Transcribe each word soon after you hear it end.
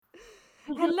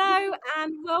Hello,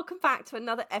 and welcome back to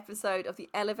another episode of the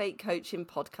Elevate Coaching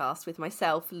podcast with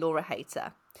myself, Laura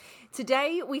Hayter.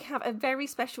 Today, we have a very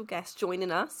special guest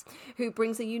joining us who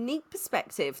brings a unique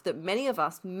perspective that many of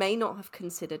us may not have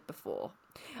considered before.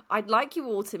 I'd like you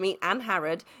all to meet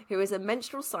Angharad, who is a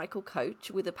menstrual cycle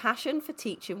coach with a passion for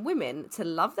teaching women to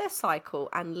love their cycle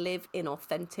and live in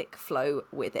authentic flow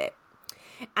with it.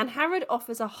 Angharad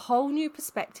offers a whole new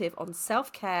perspective on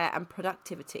self-care and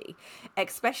productivity,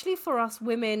 especially for us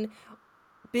women,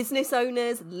 business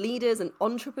owners, leaders and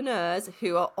entrepreneurs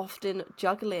who are often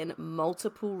juggling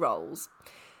multiple roles.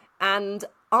 And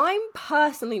I'm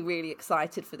personally really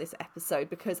excited for this episode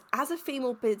because as a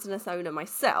female business owner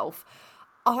myself,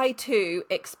 I too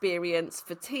experience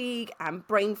fatigue and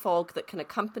brain fog that can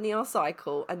accompany our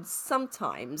cycle, and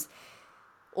sometimes,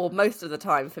 or most of the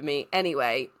time for me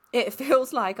anyway, it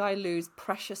feels like I lose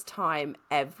precious time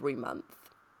every month.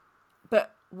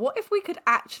 But what if we could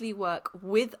actually work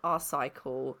with our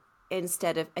cycle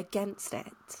instead of against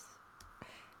it?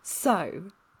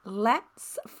 So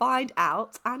let's find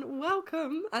out, and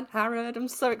welcome, Angharad. I'm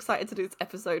so excited to do this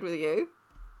episode with you.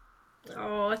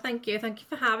 Oh, thank you. Thank you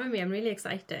for having me. I'm really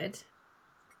excited.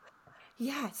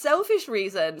 Yeah, selfish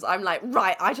reasons. I'm like,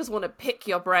 right, I just want to pick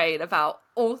your brain about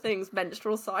all things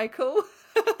menstrual cycle.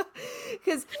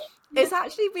 Because it's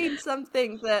actually been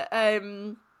something that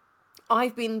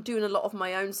I've been doing a lot of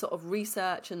my own sort of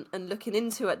research and looking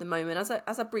into at the moment.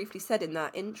 As I briefly said in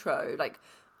that intro, like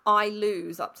I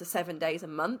lose up to 7 days a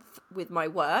month with my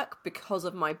work because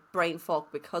of my brain fog,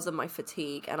 because of my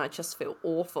fatigue, and I just feel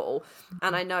awful.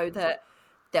 And I know that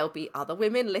there'll be other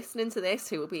women listening to this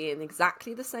who will be in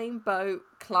exactly the same boat,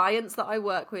 clients that I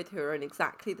work with who are in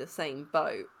exactly the same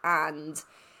boat. And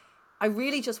I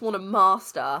really just want to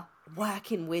master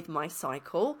working with my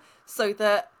cycle so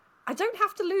that I don't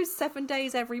have to lose 7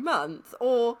 days every month,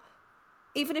 or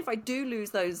even if I do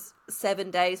lose those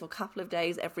 7 days or couple of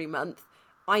days every month,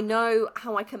 I know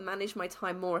how I can manage my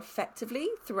time more effectively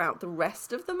throughout the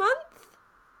rest of the month.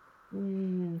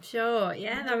 Sure.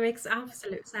 Yeah, that makes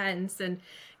absolute sense. And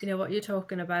what you're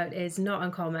talking about is not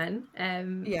uncommon. I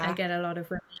Yeah. get a lot of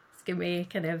women asking me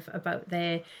kind of about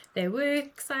their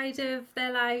work side of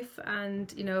their life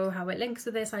and how it links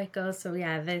with their cycle. So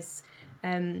yeah,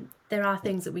 there are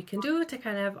things that we can do to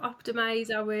kind of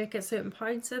optimize our work at certain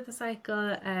points of the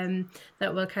cycle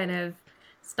that will kind of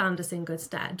stand us in good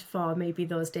stead for maybe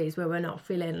those days where we're not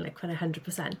feeling like kind of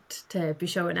 100% to be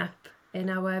showing up in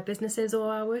our businesses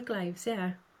or our work lives.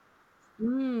 Yeah.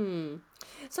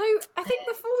 So I think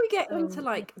before we get into Yeah.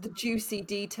 like the juicy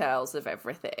details of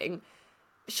everything,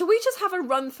 shall we just have a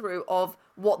run through of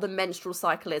what the menstrual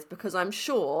cycle is? Because I'm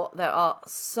sure there are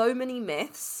so many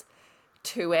myths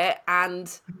to it,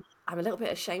 and I'm a little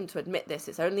bit ashamed to admit this.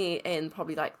 It's only in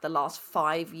probably like the last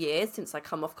 5 years since I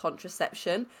come off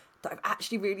contraception that I've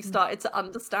actually really started to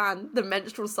understand the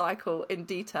menstrual cycle in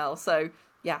detail. So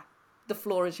yeah, the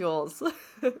floor is yours.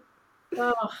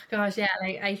 Oh gosh, yeah,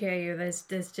 like I hear you.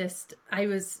 There's just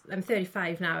I'm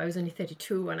 35 now. I was only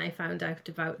 32 when I found out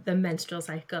about the menstrual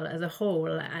cycle as a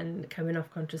whole and coming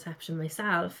off contraception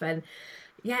myself. And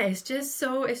yeah,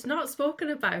 it's not spoken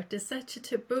about. It's such a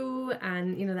taboo,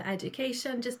 and the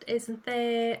education just isn't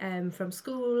there from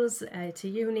schools to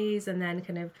unis, and then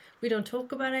kind of we don't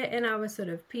talk about it in our sort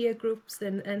of peer groups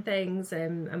and things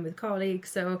and with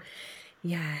colleagues. So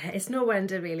yeah, it's no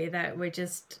wonder really that we're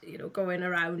just, going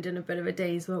around in a bit of a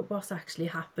daze about what's actually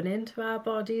happening to our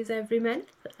bodies every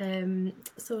month.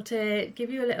 So to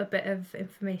give you a little bit of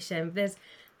information, there's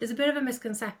a bit of a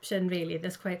misconception really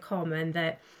that's quite common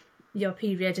that your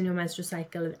period and your menstrual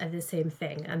cycle are the same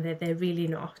thing, and they're really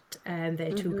not.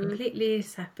 They're two completely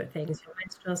separate things. Your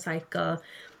menstrual cycle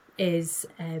is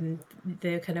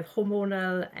the kind of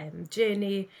hormonal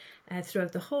journey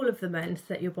throughout the whole of the month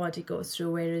that your body goes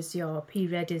through, whereas your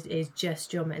period is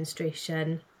just your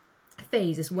menstruation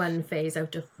phase. Is one phase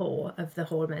out of 4 of the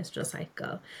whole menstrual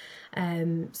cycle.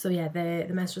 So yeah, the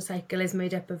menstrual cycle is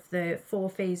made up of the 4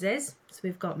 phases. So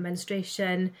we've got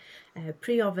menstruation,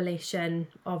 pre-ovulation,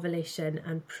 ovulation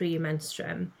and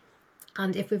pre-menstruum.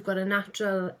 And if we've got a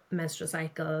natural menstrual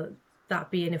cycle, that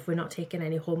being if we're not taking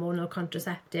any hormonal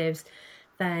contraceptives,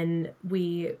 then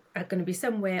we are going to be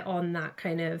somewhere on that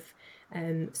kind of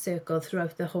circle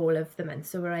throughout the whole of the month.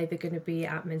 So we're either going to be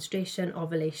at menstruation,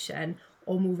 ovulation,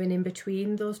 or moving in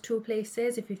between those 2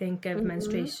 places. If you think of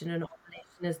menstruation and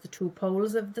ovulation as the 2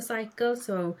 poles of the cycle,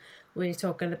 so we're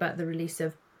talking about the release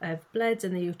of blood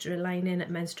in the uterine lining at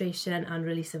menstruation and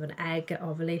release of an egg at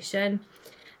ovulation.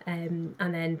 And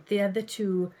then the other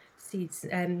 2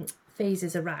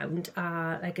 phases around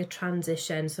are like a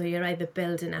transition. So you're either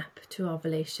building up to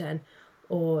ovulation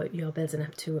or you're building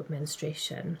up to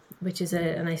menstruation, which is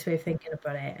a nice way of thinking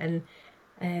about it.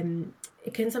 And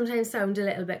it can sometimes sound a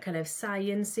little bit kind of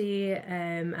sciencey,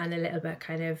 and a little bit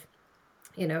kind of,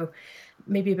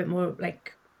 maybe a bit more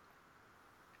like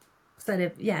sort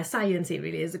of, sciencey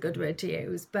really is a good word to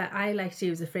use. But I like to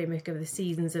use the framework of the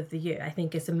seasons of the year. I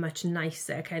think it's a much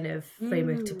nicer kind of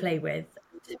framework to play with,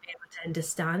 to be able to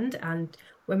understand. And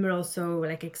when we're also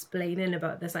like explaining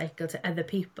about the cycle to other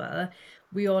people,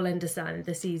 we all understand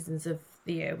the seasons of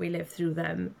the year. We live through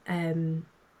them in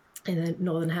the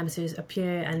northern hemispheres up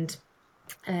here, and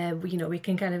we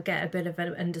can kind of get a bit of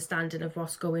an understanding of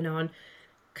what's going on,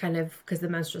 kind of because the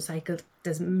menstrual cycle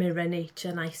does mirror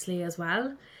nature nicely as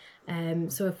well.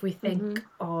 So if we think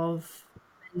of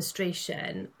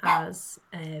menstruation as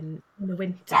in the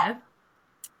winter,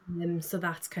 so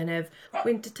that's kind of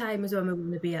winter time is when we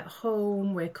want to be at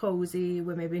home, we're cozy,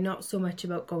 we're maybe not so much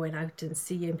about going out and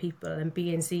seeing people and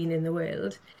being seen in the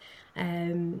world.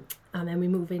 And then we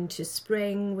move into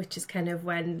spring, which is kind of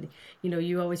when,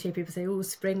 you always hear people say, oh,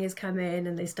 spring is coming,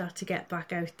 and they start to get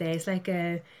back out there. It's like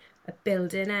a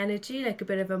building energy, like a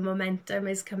bit of a momentum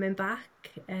is coming back.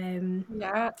 And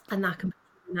that can be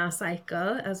in our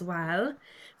cycle as well.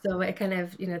 So it kind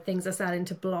of, things are starting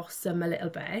to blossom a little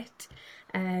bit.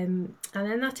 And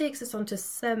then that takes us on to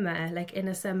summer. Like in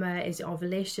a summer is the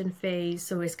ovulation phase.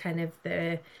 So it's kind of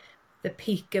the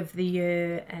peak of the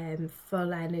year,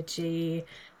 full energy.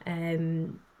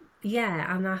 And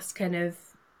that's kind of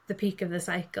the peak of the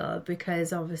cycle,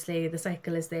 because obviously the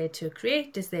cycle is there to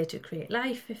create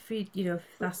life, if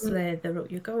that's the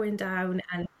route you're going down.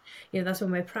 And that's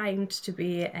when we're primed to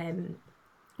be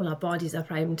our bodies are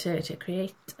primed to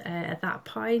create at that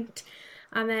point.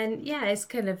 And then it's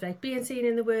kind of like being seen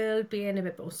in the world, being a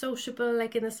bit more sociable.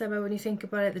 Like in the summer, when you think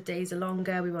about it, the days are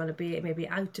longer, we want to be maybe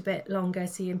out a bit longer,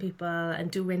 seeing people and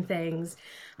doing things.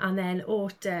 And then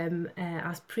autumn,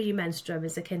 as pre-menstruum,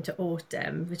 is akin to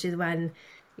autumn, which is when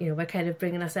we're kind of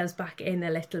bringing ourselves back in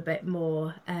a little bit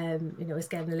more. It's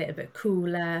getting a little bit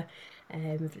cooler.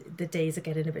 The days are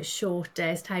getting a bit shorter.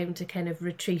 It's time to kind of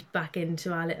retreat back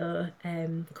into our little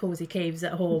cozy caves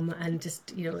at home, and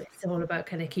just it's all about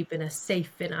kind of keeping us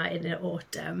safe in the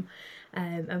autumn.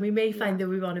 And we may find that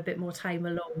we want a bit more time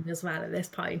alone as well at this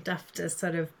point, after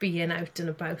sort of being out and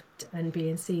about and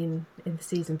being seen in the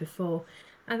season before.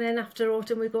 And then after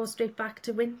autumn, we go straight back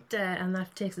to winter, and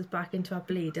that takes us back into our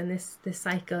bleed. And this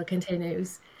cycle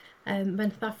continues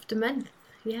month after month.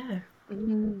 Yeah.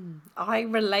 I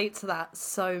relate to that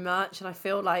so much, and I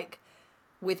feel like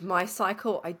with my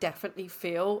cycle, I definitely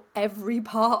feel every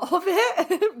part of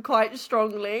it quite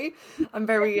strongly. I'm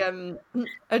very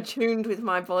attuned with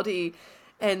my body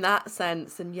in that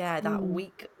sense, and that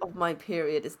week of my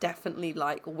period is definitely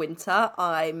like winter.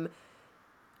 I'm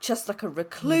just like a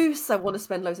recluse. I want to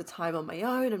spend loads of time on my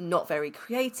own. I'm not very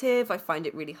creative. I find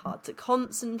it really hard to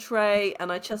concentrate,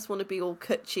 and I just want to be all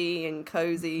cutchy and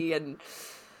cozy and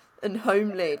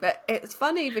homely. But it's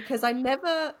funny because I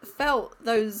never felt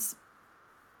those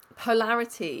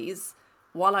polarities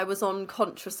while I was on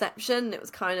contraception. It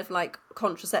was kind of like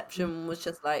contraception was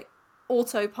just like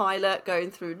autopilot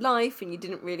going through life, and you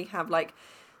didn't really have like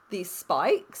these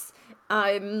spikes.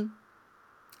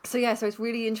 So it's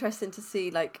really interesting to see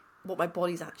like what my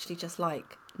body's actually just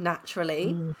like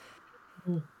naturally.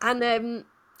 And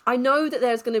I know that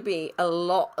there's going to be a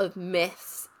lot of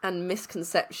myths and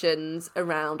misconceptions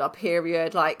around our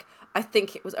period. Like, I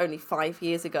think it was only 5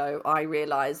 years ago I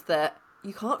realised that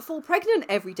you can't fall pregnant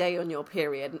every day on your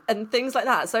period and things like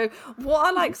that. So what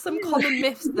are like some common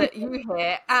myths that you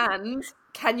hear, and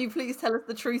can you please tell us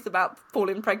the truth about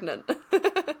falling pregnant?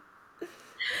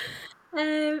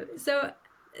 So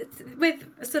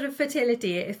with sort of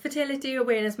fertility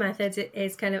awareness methods, it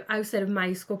is kind of outside of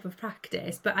my scope of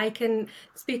practice, but I can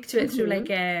speak to it through like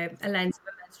a lens of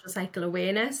a menstrual cycle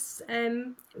awareness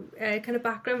kind of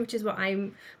background, which is what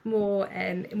I'm more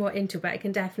into. But I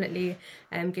can definitely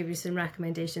give you some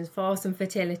recommendations for some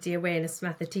fertility awareness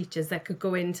method teachers that could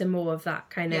go into more of that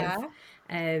kind of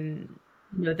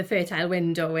the fertile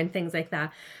window and things like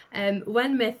that.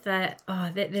 One myth that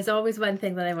there's always one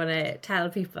thing that I want to tell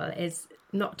people is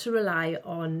not to rely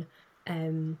on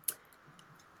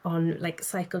like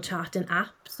cycle charting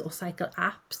apps or cycle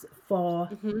apps for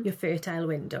your fertile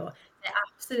window. They're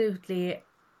absolutely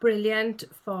brilliant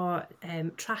for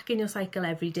tracking your cycle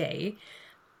every day,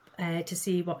 to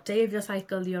see what day of your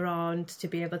cycle you're on, to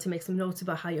be able to make some notes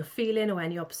about how you're feeling or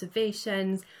any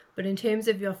observations. But in terms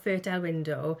of your fertile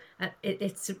window,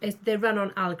 they run on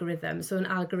algorithms. So an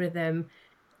algorithm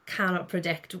cannot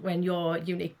predict when your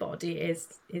unique body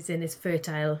is in its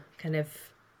fertile kind of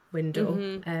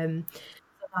window.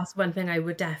 that's one thing I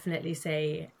would definitely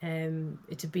say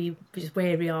to be just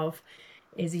wary of,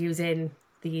 is using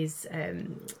these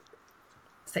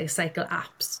say cycle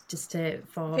apps just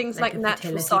for Things like like a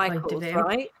natural fertility point of cycles, view.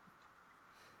 right?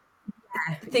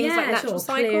 Things like Yeah, natural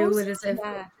sure. Clue, cycles. there's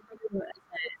a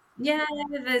Yeah.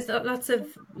 yeah, there's lots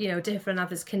of different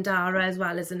others. Kindara as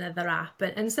well as another app,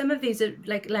 and some of these are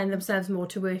like lend themselves more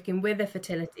to working with a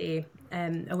fertility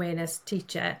awareness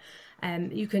teacher.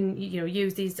 You can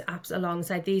use these apps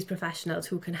alongside these professionals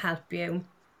who can help you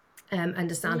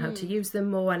understand how to use them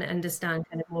more and understand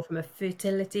kind of more from a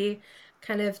fertility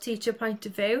kind of teacher point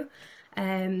of view.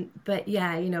 But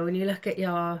yeah, when you look at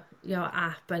your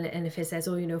app and if it says,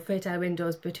 oh, fertile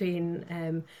windows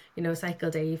between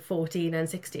cycle day 14 and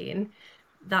 16,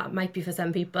 that might be for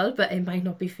some people, but it might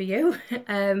not be for you.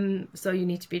 So you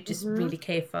need to be just really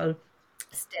careful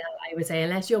still, I would say,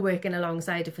 unless you're working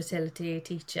alongside a fertility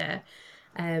teacher.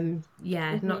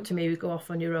 Not to maybe go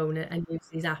off on your own and use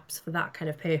these apps for that kind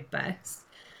of purpose.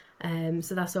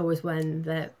 So that's always when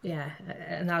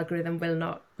an algorithm will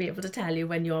not be able to tell you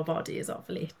when your body is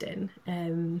ovulating.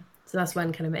 So that's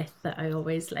one kind of myth that I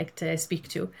always like to speak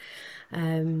to.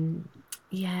 And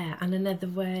another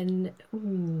one,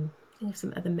 think of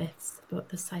some other myths about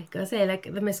the cycle. I say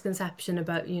like the misconception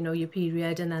about, your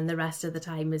period and then the rest of the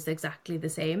time is exactly the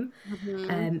same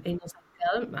in your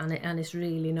cycle, and it's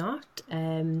really not.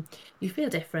 You feel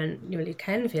different, you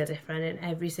can feel different in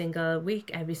every single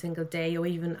week, every single day, or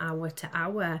even hour to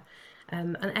hour.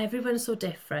 And everyone's so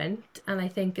different. And I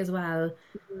think as well,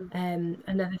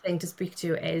 another thing to speak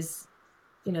to is,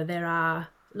 there are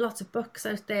lots of books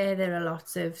out there. There are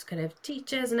lots of kind of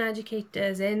teachers and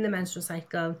educators in the menstrual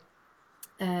cycle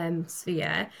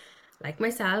sphere, like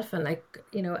myself and like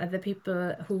other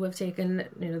people who have taken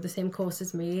the same course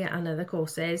as me and other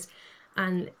courses,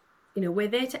 and we're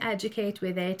there to educate,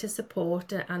 we're there to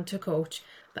support and to coach,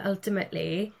 but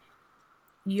ultimately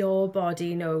your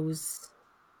body knows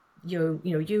you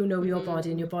know your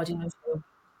body, and your body knows you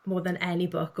more than any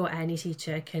book or any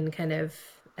teacher can kind of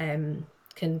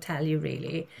can tell you,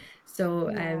 really. So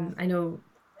I know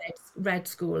Red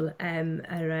School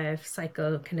are a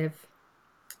cycle kind of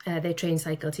they train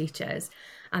cycle teachers,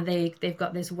 and they've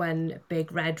got this one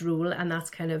big red rule, and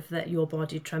that's kind of that your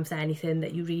body trumps anything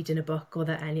that you read in a book or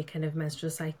that any kind of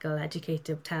menstrual cycle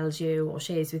educator tells you or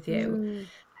shares with you.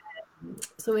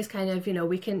 So it's kind of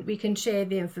we can share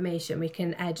the information, we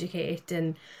can educate,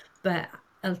 but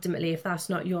ultimately if that's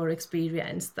not your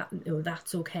experience,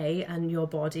 that's okay, and your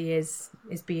body is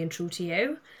being true to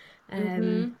you.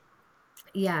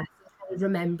 Yeah,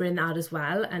 remembering that as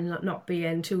well, and not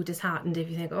being too disheartened if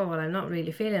you think, oh well, I'm not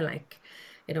really feeling like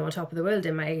on top of the world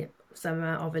in my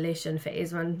summer ovulation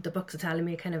phase when the books are telling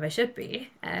me kind of I should be.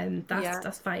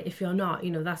 That's fine if you're not.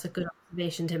 That's a good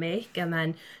observation to make, and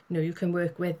then you can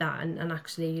work with that, and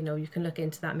actually you can look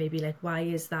into that, maybe like, why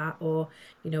is that, or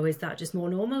is that just more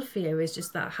normal for you, is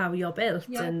just that how you're built,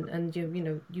 and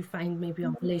you find maybe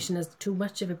ovulation is too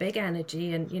much of a big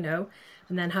energy, and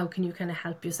and then how can you kind of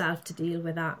help yourself to deal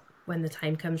with that when the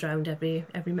time comes around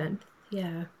every month.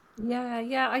 Yeah,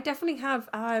 I definitely have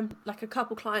like a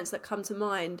couple clients that come to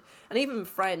mind, and even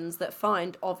friends that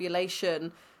find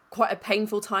ovulation quite a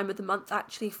painful time of the month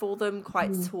actually for them,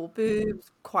 quite sore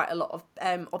boobs, quite a lot of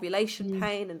ovulation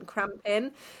pain and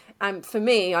cramping. And for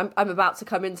me, I'm about to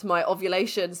come into my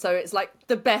ovulation, so it's like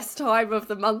the best time of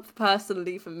the month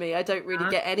personally for me. I don't really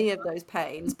get any of those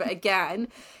pains, but again,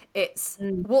 it's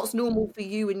what's normal for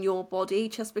you and your body.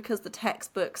 Just because the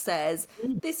textbook says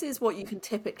this is what you can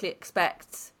typically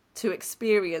expect to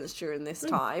experience during this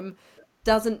time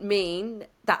doesn't mean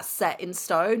that's set in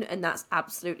stone and that's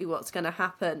absolutely what's going to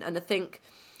happen. And I think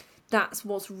that's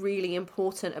what's really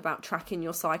important about tracking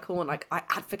your cycle. And like, I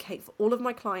advocate for all of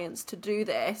my clients to do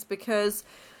this, because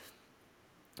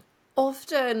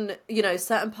often,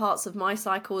 certain parts of my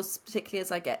cycles, particularly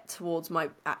as I get towards my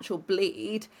actual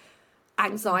bleed,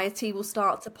 anxiety will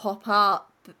start to pop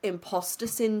up, imposter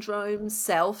syndrome,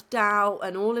 self-doubt,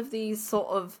 and all of these sort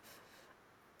of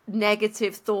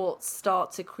negative thoughts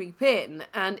start to creep in.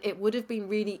 And it would have been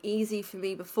really easy for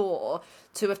me before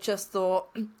to have just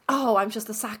thought, oh, I'm just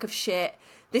a sack of shit,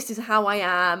 this is how I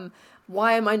am,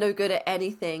 why am I no good at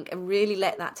anything, and really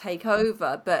let that take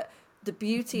over. But the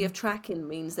beauty of tracking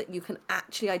means that you can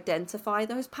actually identify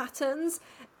those patterns,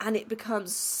 and it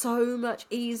becomes so much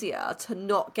easier to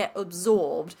not get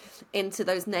absorbed into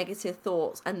those negative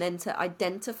thoughts and then to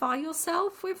identify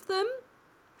yourself with them.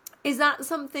 Is that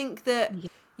something that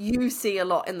you see a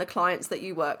lot in the clients that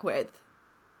you work with?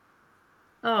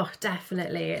 Oh,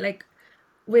 definitely. Like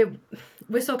we're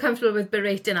so comfortable with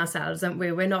berating ourselves, aren't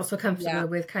we? We're not so comfortable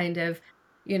with kind of,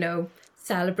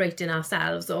 celebrating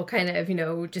ourselves, or kind of, you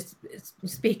know, just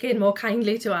speaking more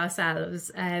kindly to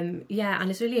ourselves. Yeah, and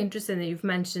it's really interesting that you've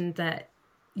mentioned that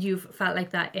you've felt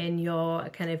like that in your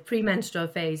kind of premenstrual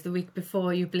phase, the week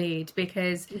before you bleed,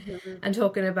 because and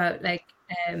talking about like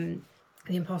the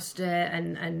imposter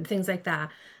and things like that,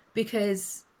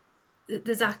 because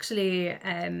there's actually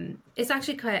it's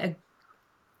actually quite a,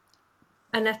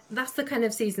 and that's the kind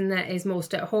of season that is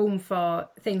most at home for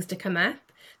things to come up.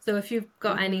 So if you've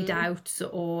got any doubts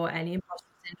or any imposter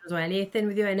syndrome or anything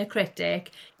with your inner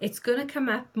critic, it's going to come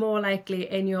up more likely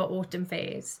in your autumn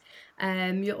phase.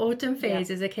 Your autumn phase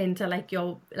is akin to like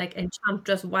your like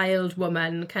enchantress wild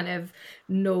woman, kind of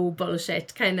no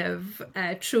bullshit, kind of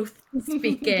truth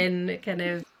speaking kind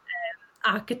of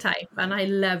archetype, and I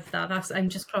love that. I'm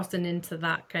just crossing into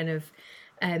that kind of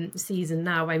season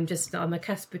now. I'm just on the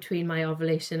cusp between my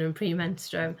ovulation and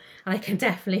premenstruum, and I can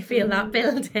definitely feel that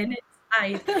building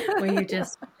inside, where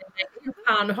you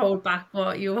can't hold back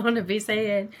what you want to be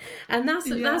saying, and that's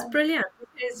brilliant,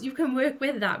 because you can work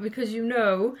with that, because you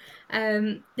know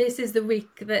this is the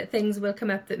week that things will come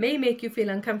up that may make you feel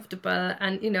uncomfortable,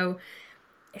 and you know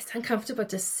it's uncomfortable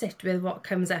to sit with what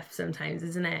comes up sometimes,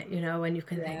 isn't it? You know, when you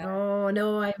can think, oh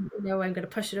no, I'm going to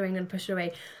push it away, I'm going to push it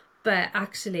away. But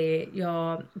actually,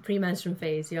 your premenstrual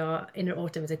phase, your inner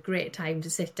autumn, is a great time to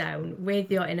sit down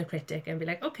with your inner critic and be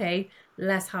like, okay,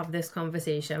 let's have this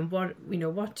conversation.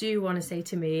 What do you want to say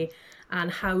to me,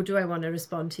 and how do I want to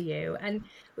respond to you? And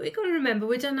we've got to remember,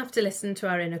 we don't have to listen to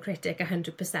our inner critic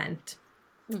 100%.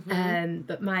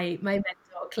 But my mentor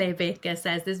Claire Baker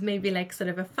says there's maybe like sort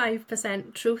of a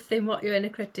 5% truth in what your inner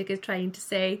critic is trying to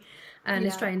say, and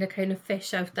is trying to kind of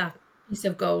fish out that piece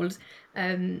of gold,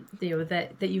 you know,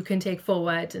 that you can take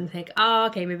forward and think, oh,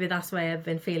 okay, maybe that's why I've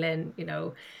been feeling, you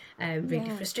know, really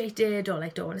frustrated, or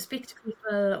like don't want to speak to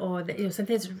people, or that, you know,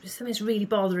 something's really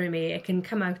bothering me. It can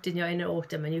come out in your inner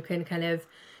autumn, and you can kind of,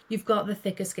 you've got the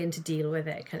thicker skin to deal with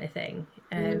it, kind of thing,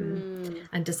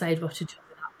 and decide what to do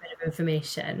with that bit of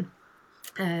information.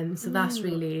 So that's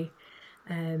really,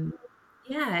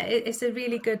 it's a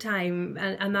really good time,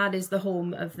 and that is the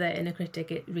home of the inner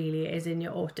critic. It really is in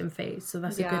your autumn phase. So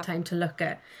that's a good time to look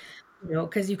at, you know,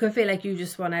 because you can feel like you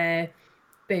just want to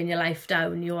burn your life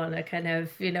down. You want to kind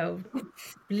of, you know,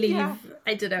 leave,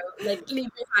 I don't know, like leave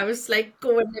your house, like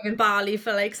go and live in Bali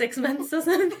for like 6 months or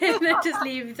something, and just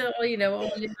leave the, you know,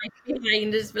 all your life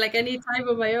behind, just like any time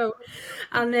on my own.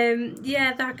 And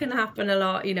that can happen a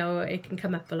lot. You know, it can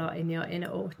come up a lot in your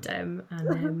inner autumn,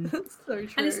 and That's so true.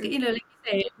 and it's, you know, like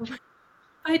you say,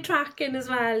 by tracking as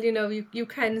well, you know, you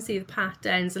can see the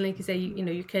patterns, and like you say, you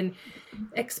know, you can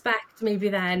expect maybe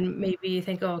you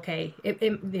think, oh, okay,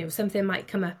 you know, something might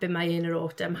come up in my inner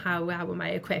autumn. How am I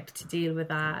equipped to deal with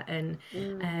that? And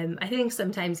I think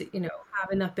sometimes, you know,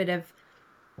 having that bit of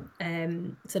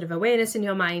sort of awareness in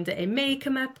your mind that it may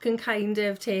come up can kind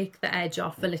of take the edge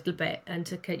off a little bit, and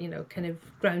to, you know, kind of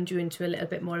ground you into a little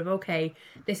bit more of, okay,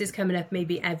 this is coming up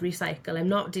maybe every cycle, I'm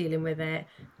not dealing with it,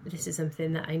 this is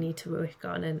something that I need to work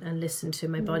on, and listen to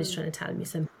my body's trying to tell me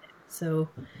something. So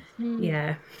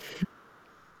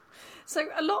So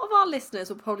a lot of our listeners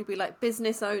will probably be like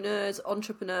business owners,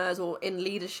 entrepreneurs, or in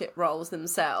leadership roles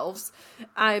themselves.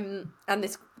 And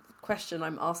this question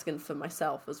I'm asking for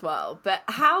myself as well. But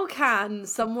how can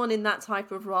someone in that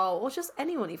type of role, or just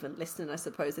anyone even listening, I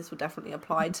suppose this will definitely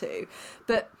apply to,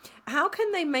 but how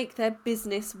can they make their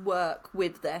business work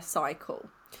with their cycle?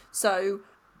 So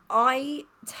I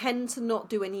tend to not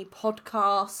do any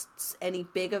podcasts, any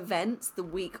big events the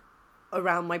week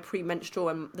around my premenstrual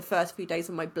and the first few days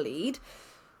of my bleed,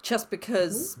 just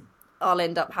because I'll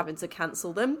end up having to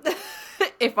cancel them.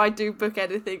 If I do book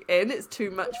anything in, it's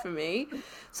too much for me.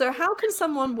 So how can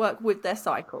someone work with their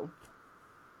cycle?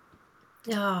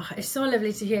 Oh, it's so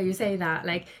lovely to hear you say that.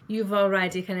 Like, you've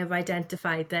already kind of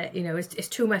identified that, you know, it's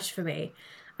too much for me,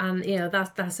 and you know,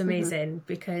 that's amazing,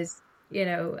 because you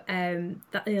know,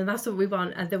 that's what we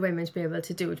want the women to be able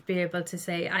to do, to be able to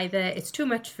say either it's too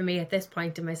much for me at this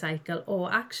point in my cycle,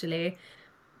 or actually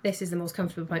this is the most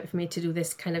comfortable point for me to do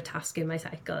this kind of task in my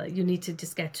cycle. You need to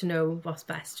just get to know what's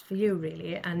best for you,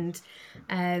 really. And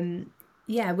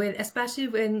especially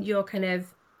when you're kind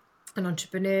of an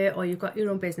entrepreneur, or you've got your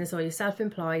own business, or you're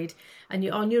self-employed, and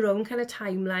you're on your own kind of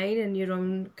timeline and your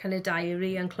own kind of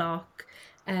diary and clock,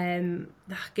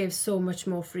 that gives so much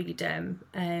more freedom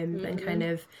than kind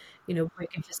of, you know,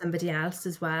 working for somebody else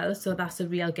as well. So that's a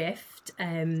real gift.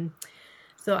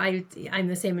 So I'm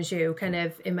the same as you. Kind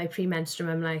of in my premenstruum,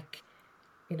 I'm like,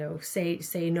 you know, say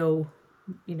no,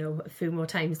 you know, a few more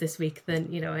times this week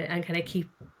than, you know, and kind of keep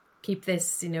keep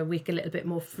this, week a little bit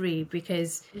more free,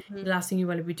 because the last thing you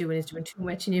want to be doing is doing too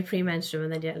much in your premenstrual,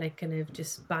 and then you're like kind of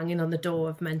just banging on the door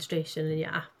of menstruation and you're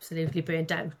absolutely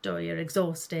burnt out or you're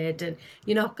exhausted, and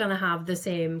you're not going to have the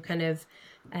same kind of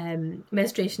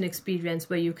menstruation experience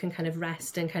where you can kind of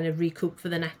rest and kind of recoup for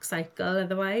the next cycle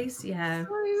otherwise. Yeah.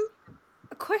 So,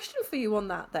 a question for you on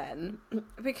that then,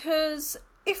 because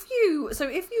if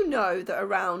you know that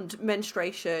around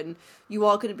menstruation you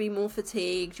are going to be more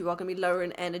fatigued, you are going to be lower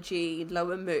in energy,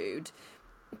 lower mood,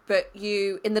 but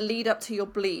you, in the lead up to your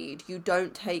bleed, you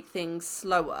don't take things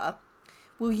slower,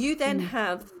 will you then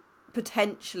have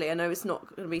potentially, I know it's not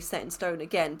going to be set in stone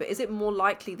again, but is it more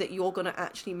likely that you're going to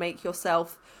actually make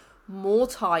yourself more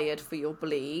tired for your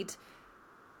bleed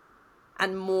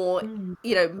and more,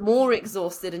 more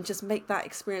exhausted, and just make that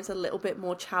experience a little bit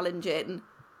more challenging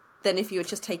than if you were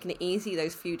just taking it easy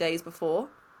those few days before?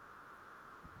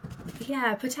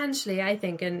 Yeah, potentially, I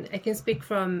think, and I can speak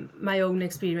from my own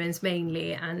experience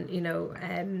mainly, and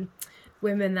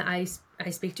women that I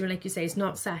speak to, like you say, it's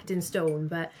not set in stone.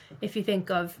 But if you think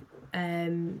of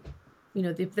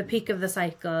the peak of the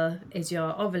cycle is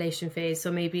your ovulation phase.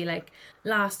 So maybe like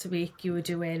last week you were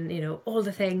doing, all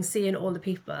the things, seeing all the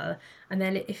people. And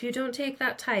then if you don't take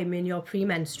that time in your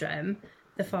premenstruum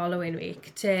the following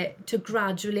week to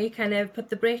gradually kind of put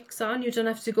the brakes on, you don't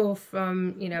have to go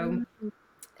from,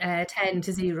 10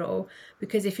 to 0,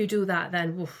 because if you do that,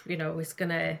 then, it's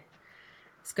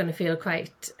gonna feel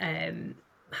quite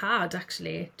hard,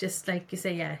 actually. Just like you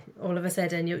say, yeah, all of a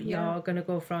sudden you're going to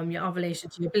go from your ovulation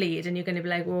to your bleed, and you're going to be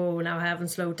like, whoa, now I haven't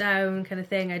slowed down, kind of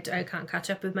thing. I can't catch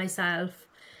up with myself.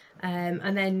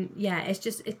 And then, yeah,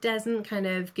 it doesn't kind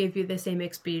of give you the same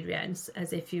experience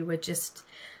as if you would just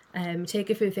take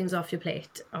a few things off your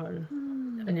plate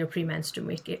on your premenstrual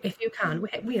week, if you can,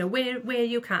 where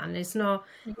you can. It's not,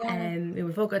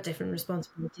 we've all got different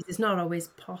responsibilities. It's not always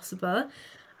possible,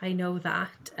 I know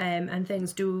that, and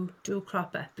things do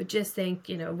crop up, but just think,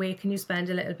 where can you spend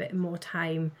a little bit more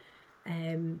time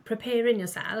preparing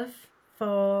yourself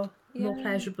for more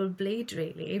pleasurable bleed,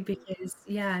 really, because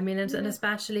and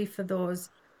especially for those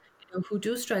who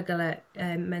do struggle at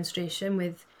menstruation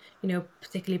with,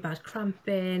 particularly bad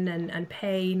cramping and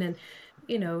pain, and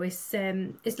it's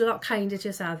a lot kinder to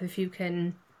yourself if you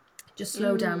can just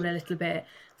slow down a little bit,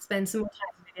 spend some more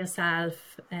time with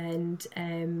yourself, and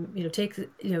take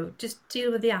just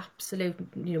deal with the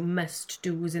absolute must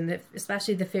do's, and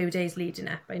especially the few days leading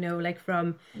up. I know, like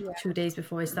from 2 days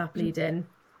before I start bleeding,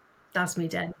 that's me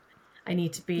done. I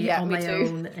need to be on my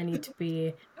own. I need to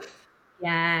be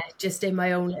just in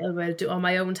my own little world, on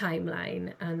my own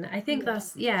timeline. And I think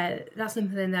that's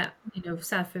something that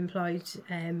self-employed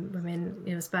women,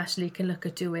 especially, can look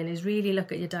at doing, is really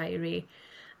look at your diary.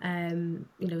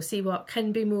 See what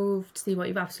can be moved, see what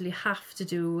you absolutely have to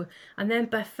do, and then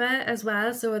buffer as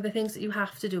well. So the things that you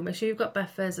have to do, make sure you've got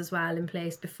buffers as well in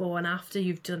place before and after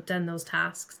you've done those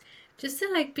tasks, just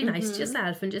to be nice to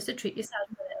yourself, and just to treat yourself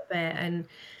a little bit, and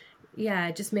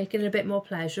just make it a bit more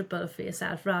pleasurable for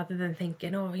yourself, rather than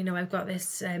thinking, I've got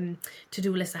this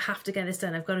to-do list, I have to get this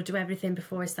done, I've got to do everything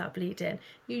before I start bleeding.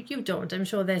 You don't. I'm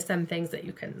sure there's some things that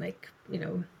you can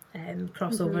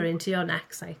cross over into your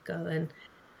next cycle,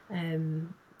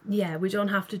 and we don't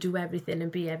have to do everything and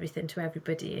be everything to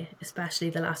everybody, especially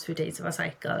the last few days of our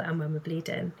cycle and when we're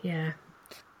bleeding. Yeah,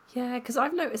 because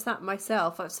I've noticed that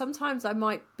myself. Sometimes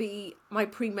my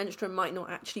premenstruum might not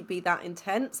actually be that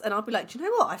intense, and I'll be like, do you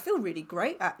know what? I feel really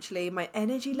great, actually. My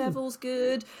energy level's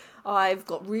good. I've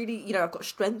got really, I've got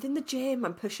strength in the gym.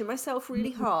 I'm pushing myself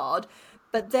really hard.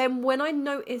 But then when I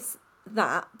notice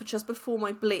that, but just before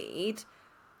my bleed,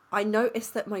 I notice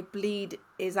that my bleed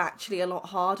is actually a lot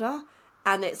harder.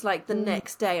 And it's like the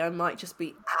next day I might just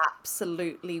be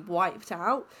absolutely wiped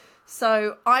out.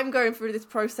 So I'm going through this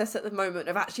process at the moment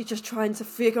of actually just trying to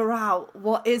figure out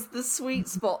what is the sweet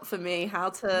spot for me, how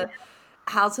to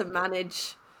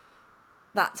manage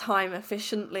that time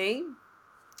efficiently.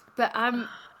 But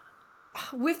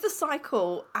with the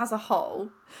cycle as a whole,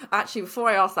 actually, before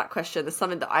I ask that question, there's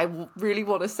something that I really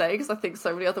want to say, because I think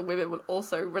so many other women will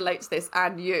also relate to this,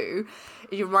 and you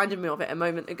reminded me of it a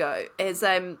moment ago, is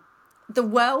the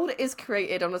world is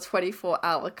created on a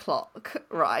 24-hour clock,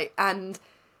 right? And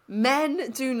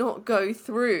men do not go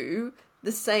through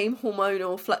the same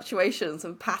hormonal fluctuations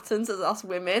and patterns as us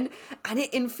women, and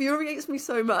it infuriates me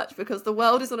so much, because the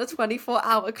world is on a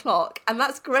 24-hour clock, and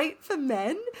that's great for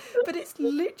men, but it's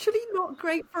literally not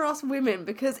great for us women.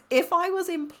 Because if I was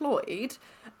employed,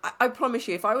 I promise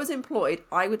you, if I was employed,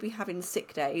 I would be having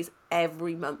sick days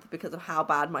every month because of how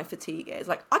bad my fatigue is.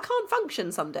 Like, I can't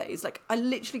function some days. Like, I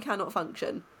literally cannot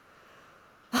function.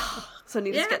 So I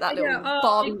need Yeah, to get that yeah. little Oh my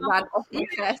Barbie rant God. off my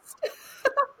Yeah. chest.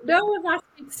 No, that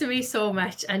speaks to me so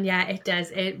much. And yeah, it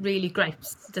does. It really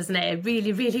gripes, doesn't it? It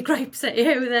really, really gripes at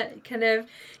you that kind of,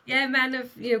 yeah, men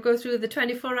have, go through the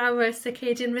 24-hour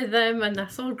circadian rhythm and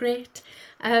that's all great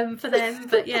for them.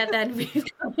 But yeah, then we've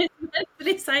got this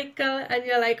monthly cycle and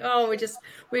you're like, oh,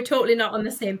 we're totally not on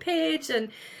the same page.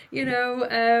 And,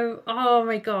 oh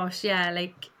my gosh, yeah,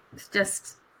 like it's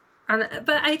just,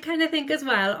 but I kind of think as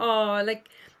well, oh, like,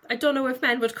 I don't know if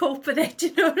men would cope with it,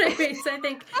 you know what I mean? So I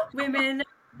think women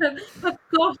have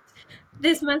got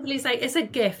this monthly cycle. It's a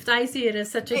gift. I see it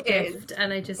as such a It is. gift,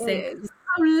 and I just It think is.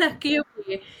 how lucky are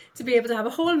we to be able to have a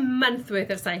whole month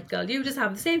worth of cycle. You just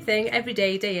have the same thing every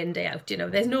day, day in, day out.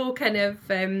 There's no kind of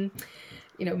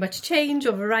much change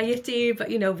or variety, but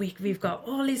we've got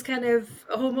all these kind of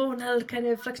hormonal kind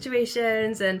of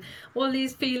fluctuations and all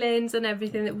these feelings and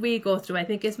everything that we go through. I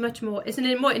think it's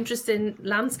a more interesting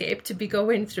landscape to be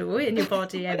going through in your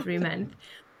body every month.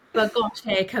 But gosh,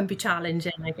 it can be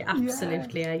challenging. Like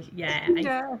absolutely, I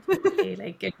totally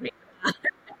like agree with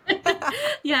that.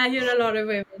 Yeah, I hear a lot of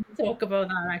women talk about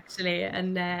that actually,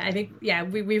 and I think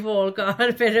we've all got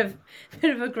a bit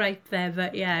of a gripe there.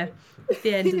 But yeah, at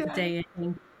the end of the Yeah. day, I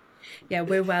think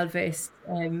we're well versed,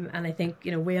 and I think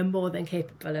we are more than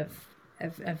capable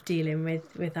of dealing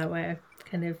with our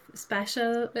kind of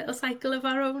special little cycle of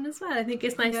our own as well. I think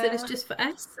it's nice that it's Yeah. just for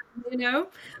us,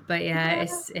 But Yeah.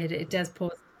 it does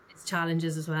pose its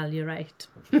challenges as well. You're right.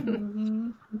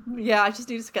 Yeah, I just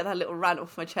need to get that little rant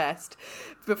off my chest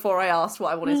before I asked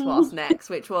what I wanted to ask next,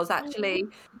 which was actually,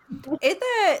 is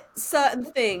there certain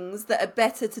things that are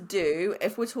better to do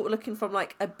if we're looking from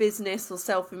like a business or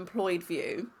self-employed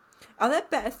view? Are there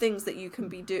better things that you can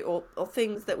be or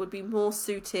things that would be more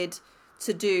suited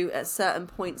to do at certain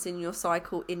points in your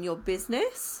cycle in your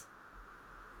business?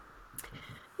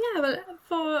 Yeah,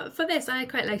 well, for this, I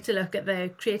quite like to look at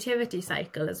the creativity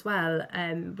cycle as well,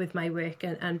 with my work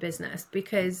and business,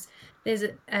 because there's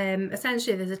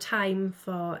essentially there's a time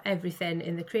for everything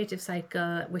in the creative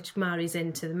cycle, which marries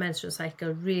into the menstrual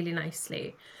cycle really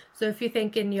nicely. So if you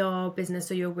think in your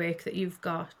business or your work that you've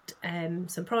got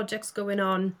some projects going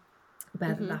on,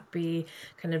 whether that be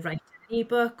kind of writing an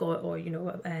ebook or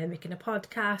making a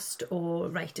podcast or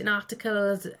writing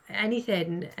articles,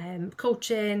 anything,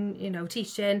 coaching,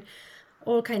 teaching,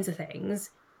 all kinds of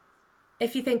things.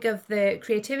 If you think of the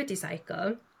creativity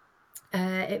cycle,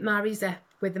 it marries up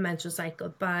with the menstrual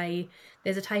cycle by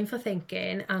there's a time for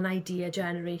thinking and idea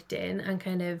generating and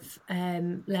kind of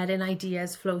letting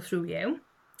ideas flow through you,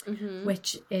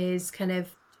 which is kind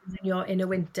of your inner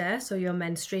winter, so your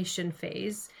menstruation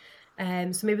phase.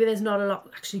 So maybe there's not a lot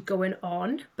actually going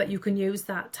on, but you can use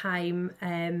that time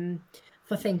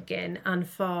for thinking and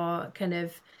for kind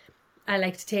of, I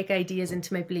like to take ideas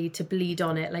into my bleed to bleed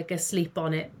on it, like a sleep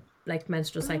on it, like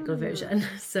menstrual cycle version.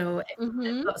 So if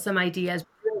I've got some ideas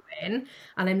brewing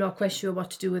and I'm not quite sure what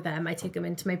to do with them, I take them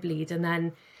into my bleed, and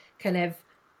then kind of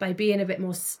by being a bit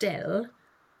more still,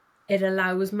 it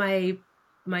allows my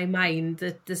mind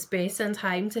the space and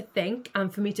time to think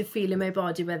and for me to feel in my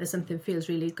body whether something feels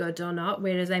really good or not,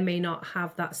 whereas I may not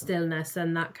have that stillness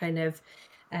and that kind of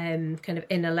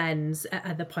inner lens at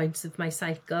other points of my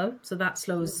cycle. So that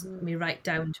slows me right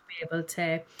down to be able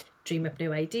to dream up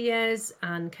new ideas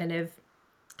and kind of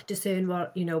discern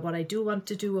what I do want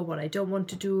to do or what I don't want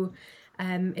to do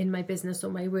in my business or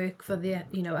my work for the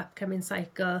upcoming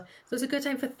cycle. So it's a good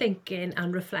time for thinking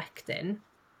and reflecting.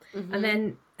 And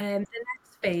then the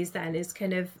next phase then is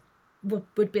kind of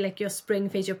would be like your spring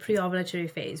phase, your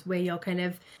pre-ovulatory phase, where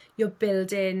you're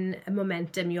building a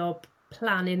momentum, you're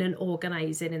planning and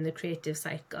organizing in the creative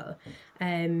cycle.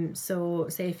 So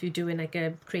say if you're doing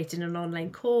creating an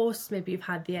online course, maybe you've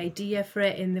had the idea for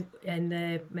it in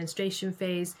the menstruation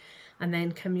phase, and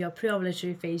then come your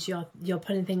pre-ovulatory phase, you're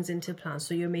putting things into plan.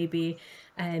 So you're maybe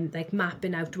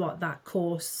mapping out what that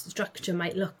course structure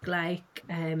might look like,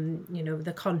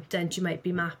 the content you might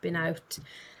be mapping out.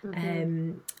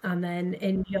 And then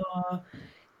in your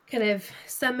kind of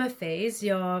summer phase,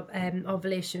 your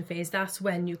ovulation phase, that's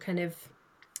when you kind of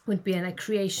would be in a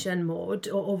creation mode,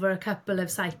 or over a couple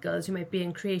of cycles you might be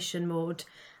in creation mode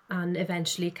and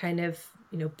eventually kind of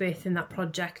birthing that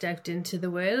project out into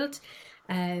the world,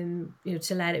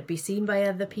 to let it be seen by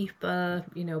other people,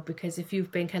 because if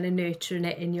you've been kind of nurturing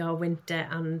it in your winter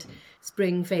and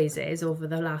spring phases over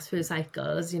the last few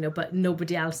cycles, but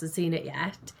nobody else has seen it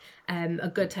yet, a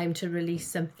good time to release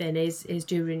something is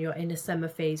during your inner summer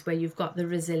phase, where you've got the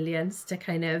resilience to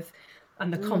kind of,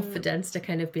 and the confidence to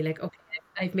kind of be like, okay,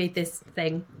 I've made this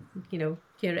thing,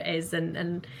 here it is,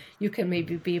 and you can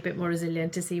maybe be a bit more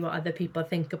resilient to see what other people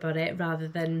think about it, rather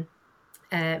than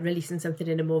releasing something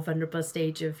in a more vulnerable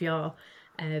stage of your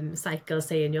cycle,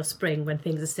 say in your spring, when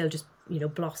things are still just,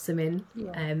 blossoming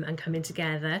and coming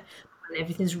together. When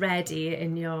everything's ready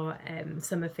in your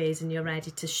summer phase and you're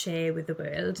ready to share with the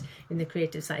world in the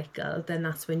creative cycle, then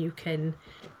that's when you can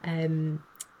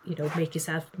make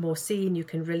yourself more seen. You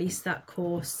can release that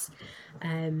course,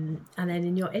 and then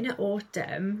in your inner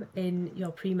autumn, in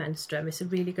your premenstruum, it's a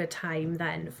really good time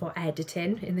then for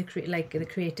editing in the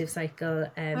creative cycle.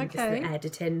 It's the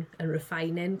editing and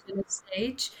refining kind of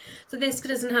stage. So this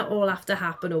doesn't all have to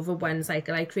happen over one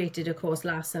cycle. I created a course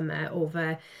last summer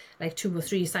over like 2 or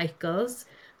 3 cycles,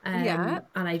 and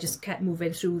I just kept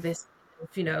moving through this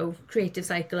creative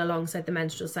cycle alongside the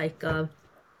menstrual cycle,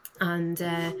 and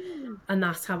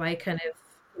that's how I kind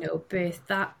of birthed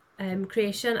that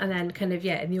creation. And then kind of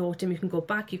in the autumn you can go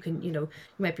back, you can you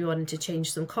might be wanting to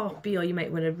change some copy, or you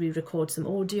might want to re-record some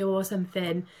audio or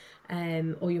something,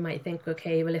 or you might think,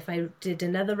 okay, well, if I did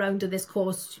another round of this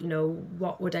course,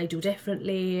 what would I do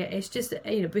differently? It's just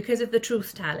because of the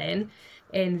truth telling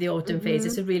in the autumn phase,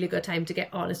 it's a really good time to get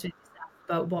honest with yourself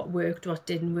about what worked, what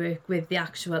didn't work with the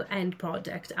actual end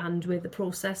product and with the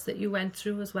process that you went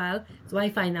through as well. So I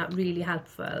find that really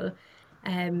helpful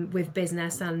with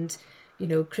business and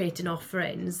creating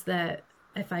offerings, that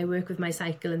if I work with my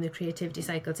cycle and the creativity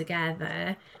cycle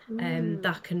together,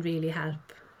 that can really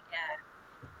help.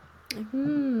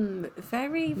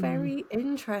 Very, very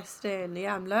interesting.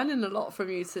 Yeah, I'm learning a lot from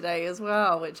you today as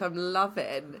well, which I'm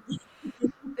loving.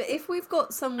 But if we've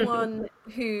got someone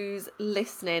who's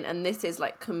listening and this is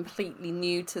like completely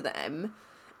new to them,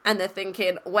 and they're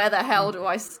thinking, where the hell do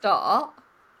I start?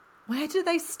 Where do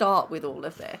they start with all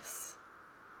of this?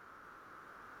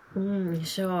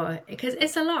 Sure, because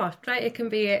it's a lot, right? It can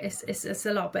be it's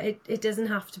a lot, but it doesn't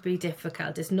have to be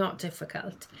difficult. It's not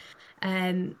difficult.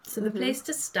 So the place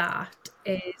to start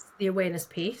is the awareness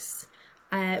piece,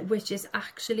 which is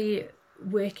actually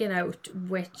working out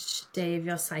which day of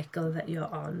your cycle that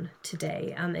you're on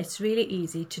today, and it's really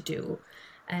easy to do.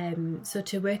 So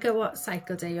to work out what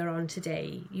cycle day you're on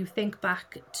today, you think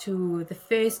back to the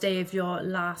first day of your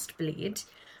last bleed,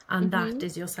 and that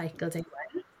is your cycle day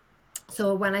 1.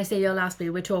 So when I say your last bleed,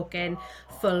 we're talking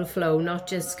full flow, not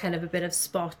just kind of a bit of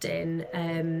spotting,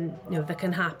 that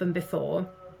can happen before.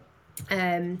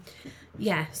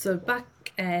 So back,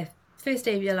 first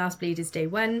day of your last bleed is day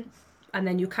 1, and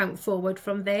then you count forward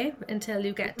from there until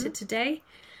you get to today.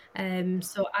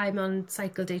 So I'm on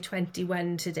cycle day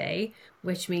 21 today,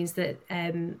 which means that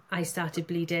I started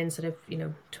bleeding sort of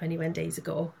 21 days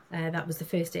ago. That was the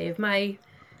first day of my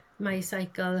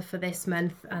cycle for this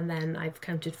month, and then I've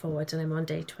counted forward and I'm on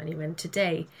day 21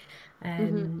 today.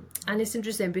 And it's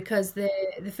interesting because the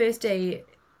first day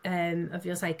of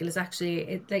your cycle is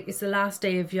actually it's the last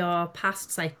day of your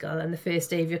past cycle and the first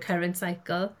day of your current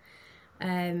cycle.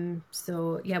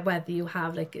 So whether you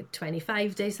have like a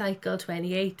 25-day cycle,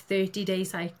 28, 30-day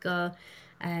cycle,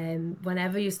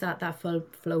 whenever you start that full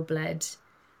flow blood,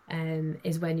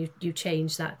 is when you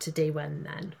change that to day 1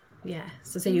 then.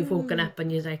 So say you've woken up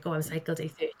and you're like, I'm cycle day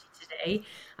 30 today,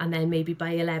 and then maybe by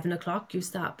 11 o'clock you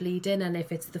start bleeding, and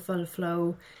if it's the full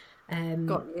flow,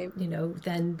 Got you.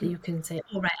 Then you can say,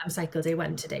 all right, I'm cycle day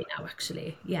 1 today now,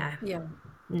 actually. Yeah. Do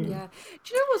you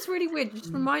know what's really weird?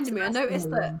 Just reminded me, I noticed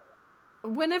that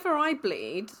whenever I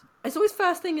bleed, it's always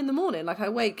first thing in the morning. Like I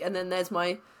wake and then there's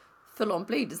my full-on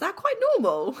bleed. Is that quite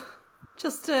normal?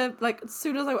 Just to like, as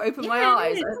soon as I open my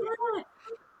eyes,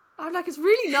 I'm like, it's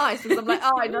really nice because I'm like,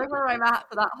 I know where I'm at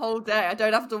for that whole day. I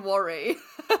don't have to worry.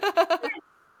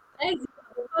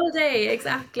 All day,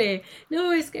 exactly.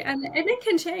 No, it's good. And it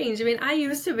can change. I mean, I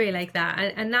used to be like that,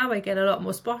 and now I get a lot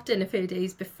more spotting a few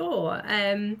days before.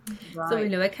 So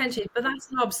it can change, but that's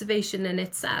an observation in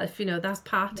itself. That's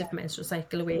part of menstrual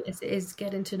cycle awareness, is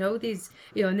getting to know these.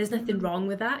 And there's nothing wrong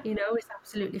with that. It's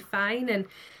absolutely fine.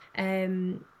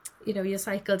 And your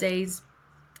cycle days,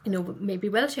 maybe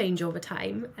will change over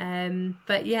time.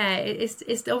 But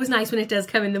it's always nice when it does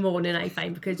come in the morning, I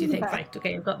find, because you think, right,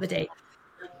 okay, I've got the day.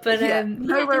 But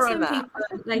know where I'm at.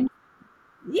 People,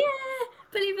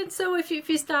 but even so, if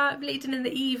you start bleeding in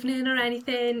the evening or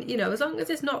anything, as long as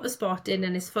it's not the spotting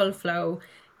and it's full flow,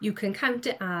 you can count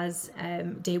it as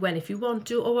day 1 if you want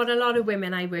to. Or what a lot of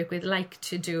women I work with like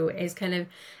to do is kind of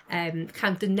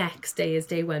count the next day as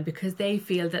day 1, because they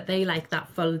feel that they like that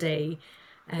full day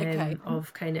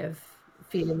of kind of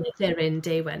feeling like they're in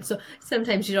day 1. So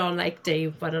sometimes you're on like day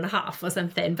 1.5 or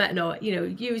something, but no,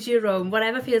 use your own,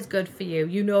 whatever feels good for you.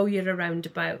 You're around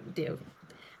about day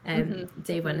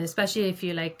 1, especially if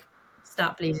you like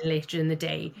start bleeding later in the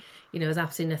day, there's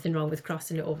absolutely nothing wrong with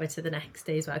crossing it over to the next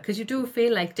day as well, because you do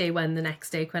feel like day one the next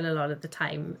day quite a lot of the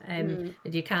time, and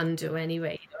you can do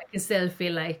anyway. It can still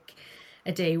feel like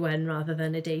a day one rather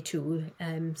than a day two.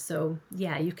 So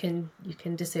yeah, you can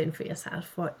discern for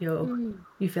yourself what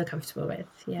you feel comfortable with.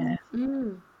 Yeah.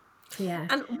 Yeah.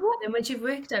 And And what? then once you've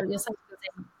worked out your cycle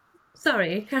day,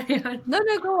 sorry, carry on. No,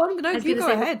 no, go on. No, I was you going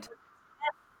to go say, ahead.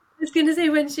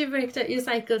 once you've worked out your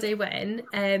cycle day when,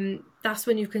 that's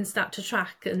when you can start to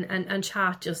track and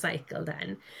chart your cycle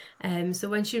then. So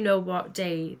once you know what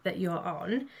day that you're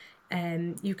on,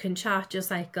 you can chart your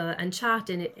cycle, and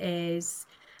charting it is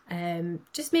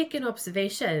just making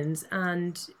observations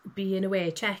and being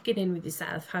aware, checking in with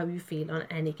yourself how you feel on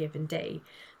any given day.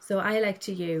 So I like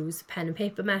to use pen and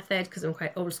paper method because I'm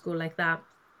quite old school like that.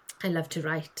 I love to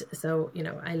write, so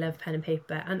I love pen and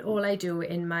paper, and all I do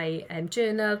in my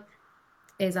journal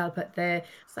is I'll put the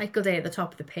cycle day at the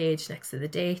top of the page next to the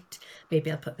date.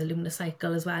 Maybe I'll put the lunar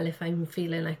cycle as well if I'm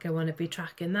feeling like I want to be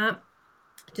tracking that,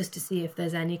 just to see if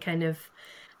there's any kind of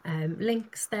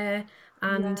links there.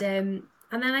 And then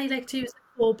I like to use the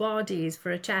 4 bodies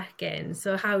for a check-in.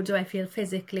 So how do I feel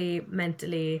physically,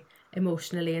 mentally,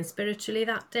 emotionally, and spiritually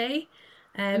that day?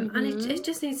 And it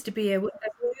just needs to be a word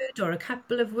or a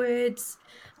couple of words,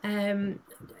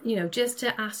 just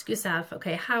to ask yourself,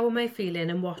 okay, how am I feeling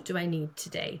and what do I need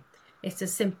today? It's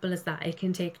as simple as that. It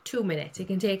can take 2 minutes. It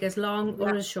can take as long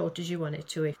or as short as you want it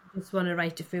to. If you just want to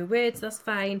write a few words, that's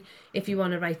fine. If you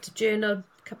want to write a journal,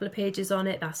 a couple of pages on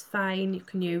it, that's fine. You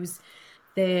can use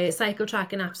the cycle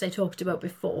tracking apps I talked about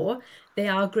before. They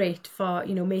are great for,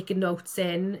 making notes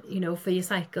in, for your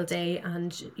cycle day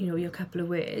and, your couple of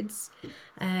words.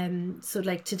 So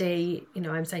like today,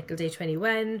 I'm cycle day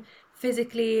 21.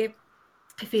 Physically,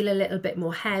 I feel a little bit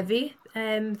more heavy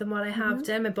than what I have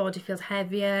done. My body feels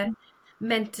heavier.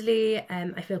 Mentally,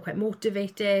 I feel quite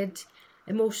motivated.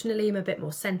 Emotionally, I'm a bit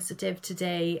more sensitive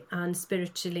today, and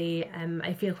spiritually,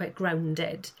 I feel quite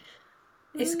grounded.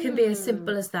 It can be as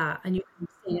simple as that, and you can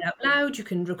say it out loud. You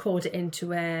can record it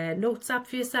into a notes app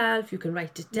for yourself. You can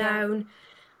write it down,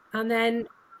 and then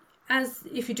as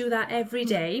if you do that every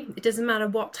day, it doesn't matter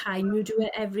what time you do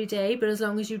it every day, but as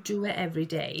long as you do it every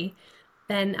day,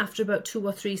 then after about 2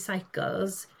 or 3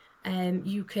 cycles,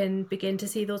 you can begin to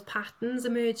see those patterns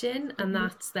emerging, and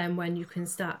that's then when you can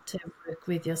start to work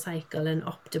with your cycle and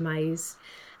optimize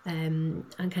and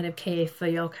kind of care for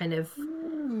your kind of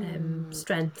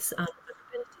strengths and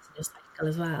vulnerabilities in your cycle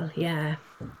as well. Yeah.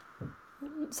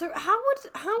 So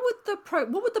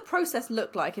what would the process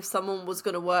look like if someone was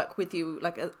going to work with you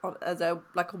like as a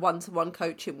one-to-one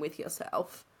coaching with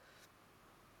yourself?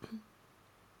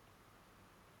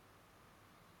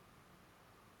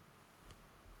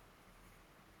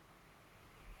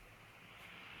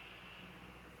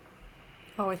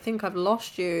 Oh, I think I've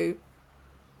lost you.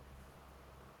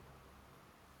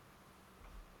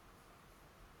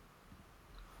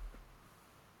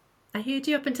 I heard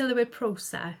you up until the word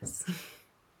process.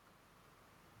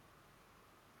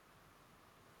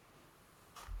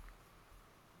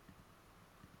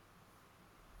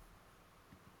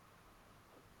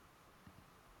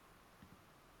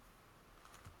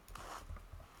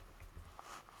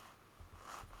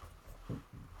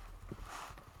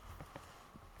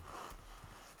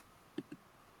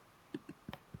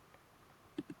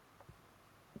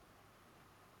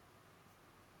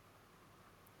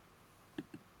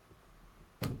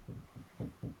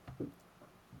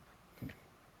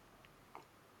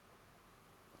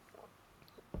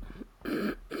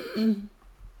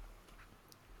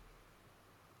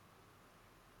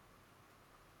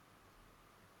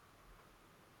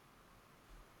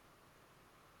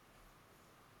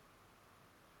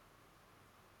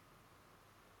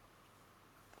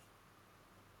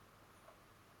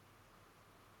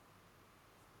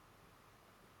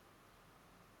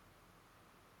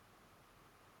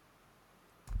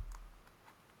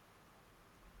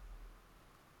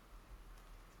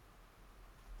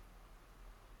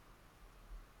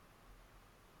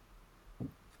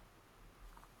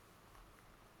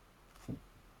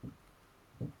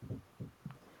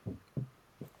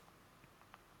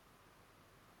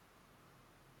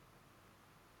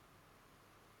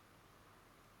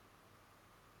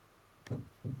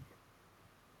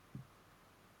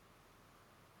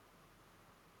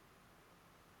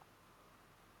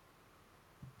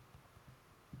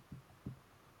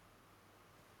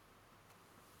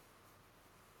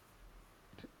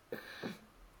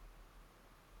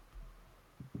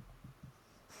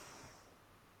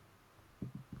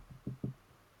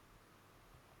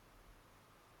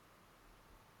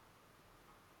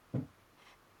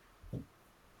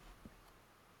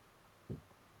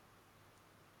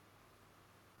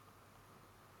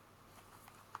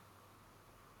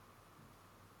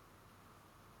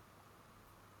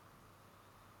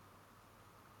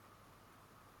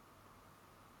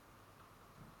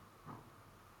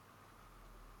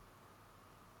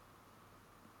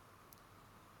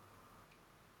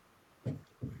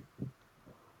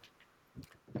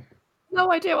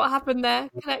 No idea what happened there.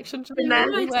 Connection to there.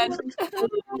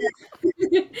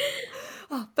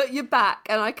 But you're back,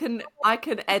 and I can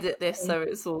edit this so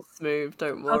it's all smooth.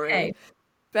 Don't worry. Okay.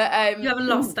 But You haven't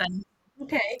lost them.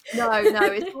 Okay. no,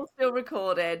 it's all still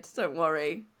recorded. Don't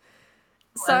worry.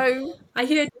 So I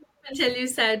heard until you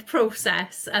said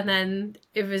process, and then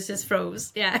it was just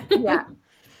froze. Yeah. yeah.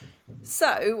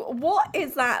 So, what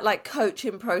is that like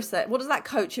coaching process? What does that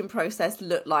coaching process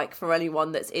look like for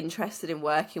anyone that's interested in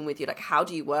working with you? Like, how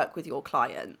do you work with your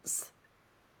clients?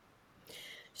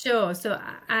 Sure. So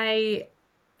I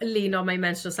lean on my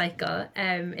menstrual cycle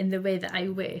in the way that I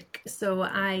work. So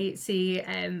I see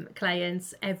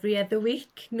clients every other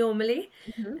week normally,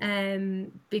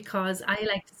 because I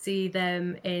like to see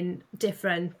them in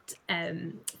different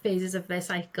phases of their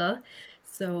cycle.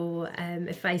 So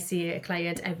if I see a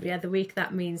client every other week,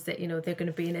 that means that, you know, they're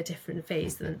going to be in a different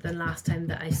phase than last time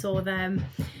that I saw them,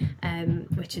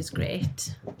 which is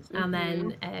great. And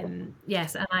then,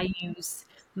 yes, and I use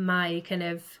my kind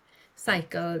of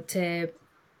cycle to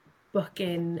book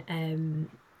in,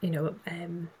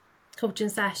 coaching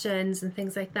sessions and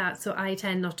things like that. So I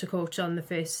tend not to coach on the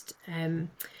first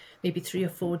maybe 3 or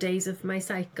 4 days of my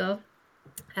cycle.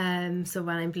 So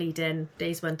when I'm bleeding,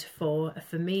 days 1 to 4 are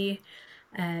for me.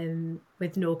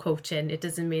 With no coaching, it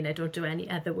doesn't mean I don't do any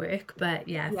other work, but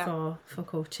for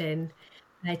coaching,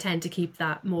 I tend to keep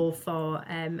that more for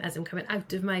as I'm coming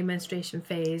out of my menstruation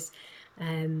phase,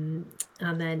 and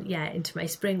then into my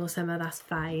spring or summer, that's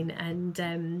fine,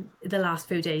 and the last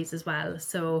few days as well.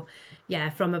 So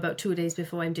from about 2 days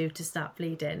before I'm due to start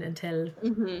bleeding until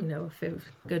a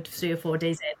good 3 or 4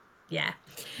 days in.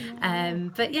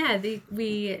 But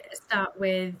we start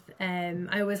with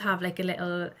I always have like a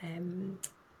little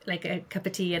like a cup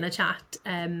of tea and a chat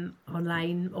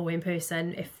online or in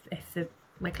person if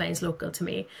my client's local to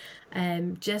me,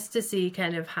 just to see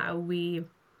kind of how we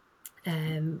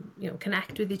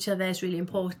connect with each other. Is really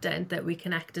important that we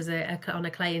connect as on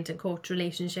a client and coach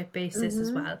relationship basis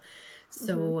as well.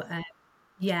 So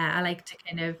I like to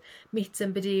kind of meet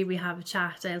somebody, we have a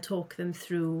chat, I'll talk them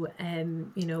through,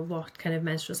 what kind of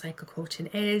menstrual cycle coaching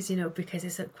is, because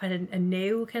it's quite a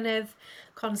new kind of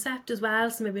concept as well.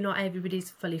 So maybe not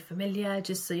everybody's fully familiar,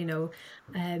 just so,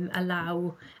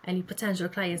 allow any potential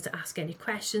clients to ask any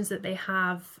questions that they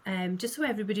have, just so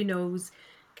everybody knows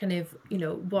kind of,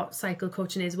 what cycle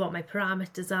coaching is, what my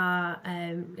parameters are,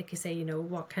 like I say,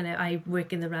 what kind of, I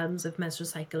work in the realms of menstrual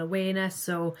cycle awareness.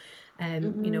 So, I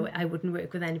wouldn't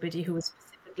work with anybody who was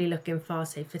specifically looking for,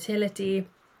 say, fertility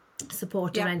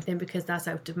support or anything, because that's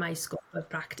out of my scope of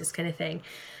practice kind of thing.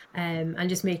 And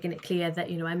just making it clear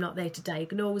that, I'm not there to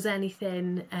diagnose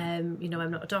anything, I'm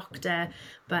not a doctor,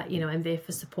 but, I'm there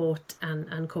for support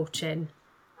and coaching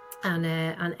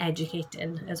and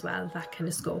educating as well, that kind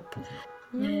of scope.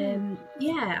 And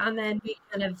then we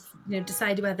kind of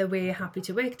decide whether we're happy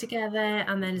to work together,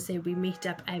 and then say we meet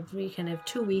up every kind of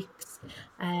 2 weeks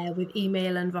with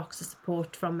email and Voxer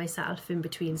support from myself in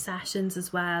between sessions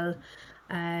as well.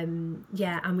 And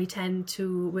we tend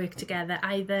to work together.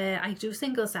 Either I do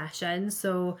single sessions,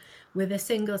 so with a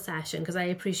single session, because I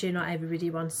appreciate not everybody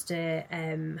wants to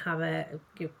have a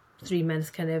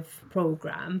 3-month kind of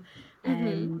program.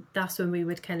 That's when we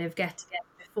would kind of get together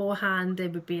beforehand. There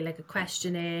would be like a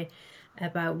questionnaire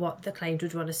about what the client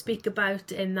would want to speak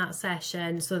about in that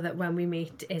session, so that when we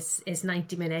meet it's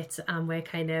 90 minutes and we're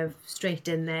kind of straight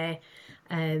in there,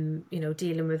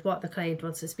 dealing with what the client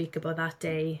wants to speak about that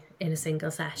day in a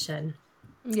single session.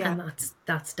 And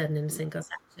that's done in a single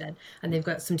session, and they've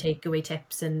got some takeaway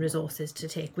tips and resources to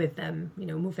take with them,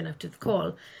 moving out of the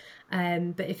call.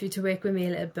 But if you're to work with me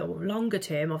a little bit longer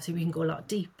term, obviously we can go a lot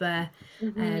deeper.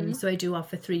 So I do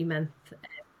offer 3-month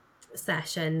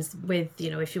sessions with,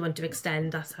 if you want to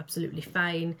extend, that's absolutely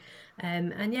fine.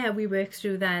 And we work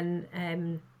through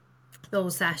then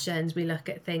those sessions. We look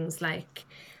at things like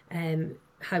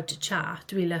how to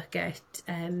chat. We look at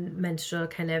menstrual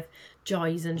kind of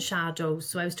joys and shadows.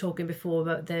 So I was talking before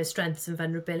about the strengths and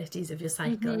vulnerabilities of your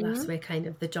cycle. That's where kind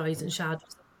of the joys and shadows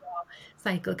of your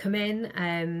cycle come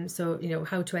in. So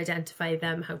how to identify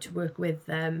them, how to work with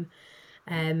them.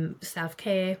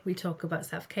 Self-care, we talk about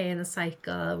self-care in the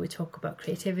cycle, we talk about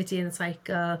creativity in the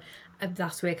cycle, and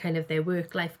that's where kind of their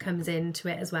work life comes into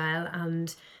it as well,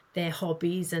 and their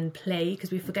hobbies and play,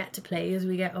 because we forget to play as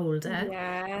we get older.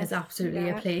 There's absolutely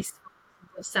a place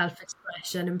for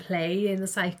self-expression and play in the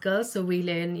cycle, so we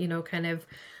learn kind of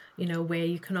where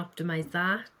you can optimize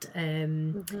that,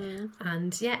 and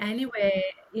anywhere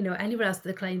else that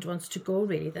the client wants to go,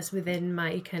 really, that's within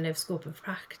my kind of scope of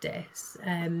practice.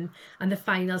 And the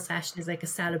final session is like a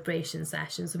celebration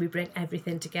session, so we bring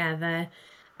everything together,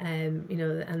 you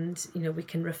know, and, you know, we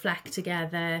can reflect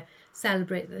together,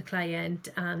 celebrate the client,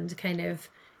 and kind of,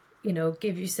 you know,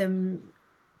 give you some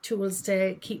tools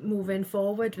to keep moving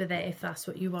forward with it if that's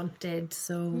what you wanted.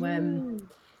 So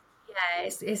yeah,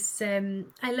 it's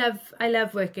I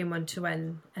love working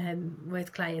one-to-one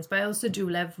with clients, but I also do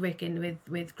love working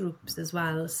with groups as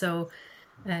well. So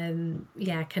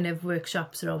yeah, kind of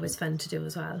workshops are always fun to do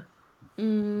as well.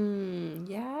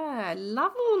 Yeah,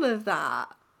 love all of that.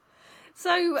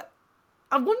 So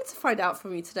I wanted to find out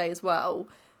from you today as well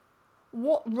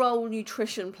what role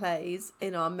nutrition plays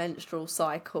in our menstrual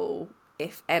cycle,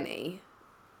 if any.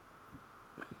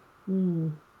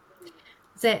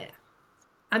 So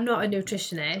I'm not a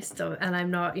nutritionist, and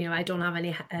I'm not, you know, I don't have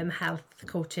any health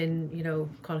coaching, you know,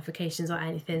 qualifications or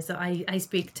anything. So I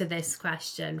speak to this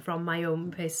question from my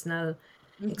own personal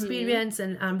experience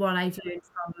and what I've learned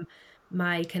from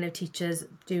my kind of teachers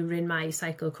during my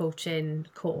cycle coaching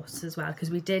course as well, because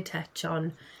we did touch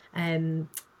on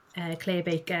Claire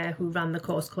Baker, who ran the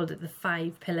course, called it the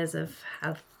 5 pillars of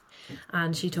health,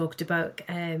 and she talked about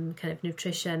kind of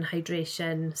nutrition,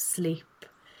 hydration, sleep,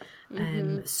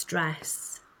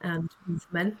 stress and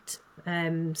movement.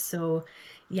 So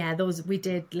yeah, those, we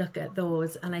did look at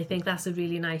those, and I think that's a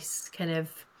really nice kind of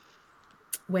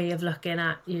way of looking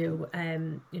at you,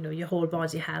 you know, your whole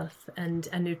body health and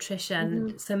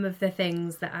nutrition. Some of the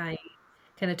things that I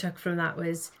kind of took from that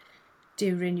was,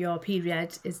 during your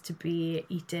period, is to be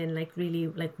eating like really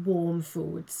like warm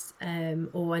foods,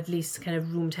 or at least kind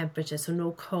of room temperature, so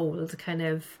no cold kind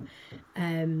of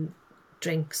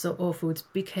drinks or foods,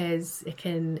 because it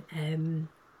can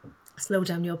slow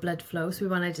down your blood flow. So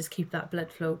we want to just keep that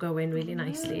blood flow going really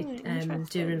nicely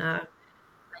during our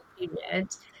period.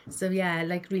 So yeah,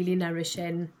 like really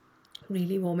nourishing,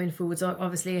 really warming foods.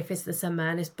 Obviously, if it's the summer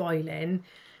and it's boiling,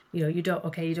 you know, you don't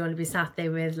want to be sat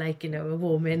there with, like, you know, a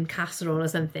warming casserole or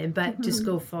something, but just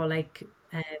go for like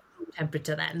room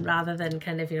temperature then, rather than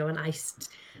kind of, you know, an iced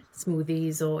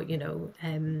smoothies or, you know,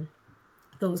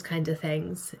 those kind of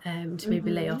things, to maybe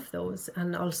lay off those.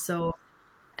 And also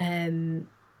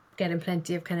getting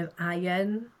plenty of kind of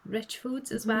iron rich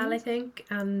foods as well, I think.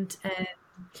 And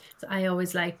so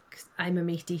I'm a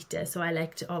meat eater, so I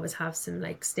like to always have some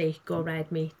like steak or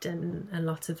red meat and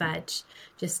lots of veg,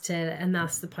 just to, and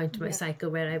that's the point of my cycle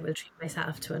where I will treat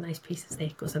myself to a nice piece of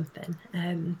steak or something.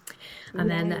 And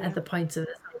then at the point of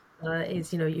the cycle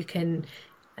is, you know, you can,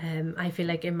 I feel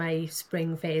like in my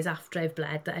spring phase after I've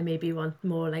bled, that I maybe want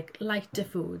more like lighter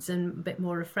foods and a bit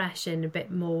more refreshing, a bit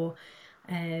more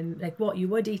like what you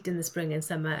would eat in the spring and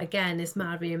summer. Again, is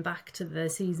marrying back to the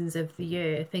seasons of the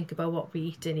year. Think about what we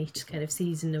eat in each kind of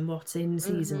season and what's in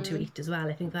season to eat as well.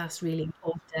 I think that's really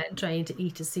important, trying to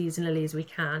eat as seasonally as we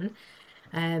can.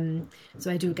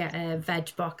 So I do get a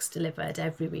veg box delivered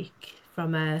every week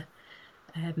from a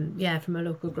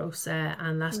local grocer,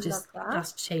 and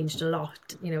that's changed a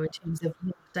lot, you know, in terms of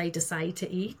what I decide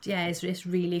to eat. Yeah, it's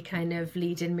really kind of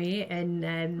leading me in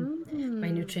my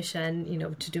nutrition, you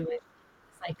know, to do with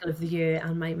the cycle of the year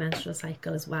and my menstrual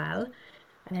cycle as well.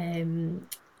 And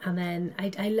then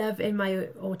I love in my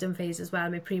autumn phase as well,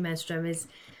 my premenstruum, is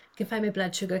I can find my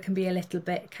blood sugar can be a little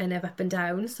bit kind of up and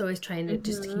down, so I was trying to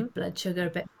just keep blood sugar a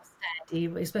bit more steady,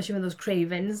 especially when those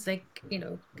cravings, like, you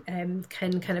know,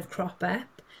 can kind of crop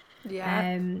up.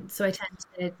 So I tend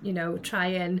to, you know, try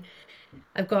and,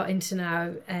 I've got into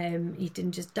now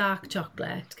eating just dark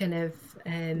chocolate, kind of,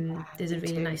 there's a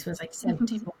really nice one, it's like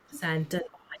 74%. And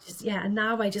and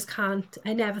now I just can't,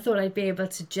 I never thought I'd be able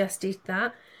to just eat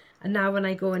that. And now when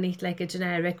I go and eat like a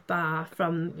generic bar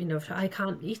from, you know, I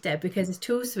can't eat it because it's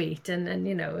too sweet. And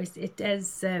you know, it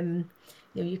does, you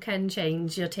know, you can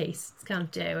change your tastes,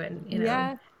 can't you? And, you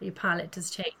know, your palate does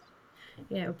change.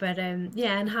 You know, but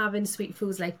yeah, and having sweet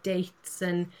foods like dates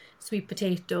and sweet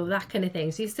potato, that kind of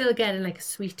thing. So you're still getting like a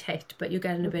sweet hit, but you're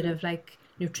getting a bit of like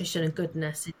nutrition and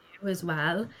goodness in you as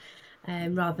well.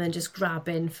 Rather than just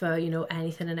grabbing for, you know,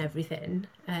 anything and everything.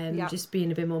 Just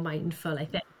being a bit more mindful, I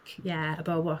think, yeah,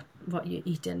 about what you're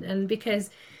eating. And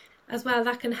because as well,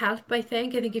 that can help, I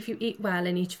think. I think if you eat well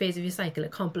in each phase of your cycle,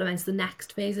 it complements the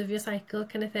next phase of your cycle,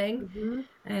 kind of thing.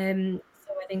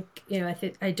 So I think, you know,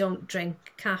 I don't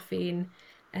drink caffeine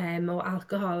or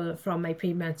alcohol from my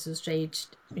premenstrual stage,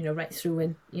 you know, right through,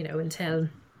 and, you know, until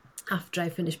after I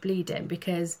finish bleeding,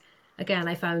 because again,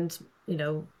 I found, you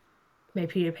know, my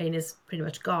period pain is pretty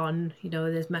much gone. You know,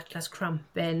 there's much less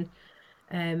cramping,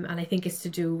 and I think it's to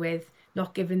do with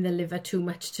not giving the liver too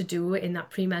much to do in that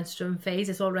premenstrual phase.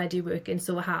 It's already working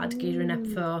so hard gearing up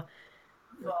for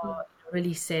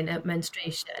releasing at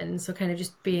menstruation. So kind of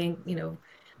just being, you know,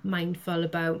 mindful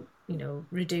about, you know,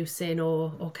 reducing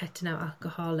or cutting out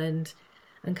alcohol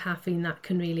and caffeine, that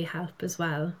can really help as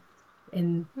well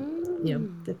in,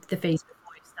 the phase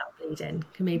before you start bleeding.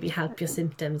 Can maybe help your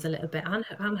symptoms a little bit, and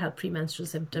help premenstrual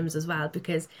symptoms as well,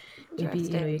 because maybe,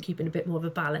 you're keeping a bit more of a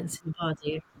balance in your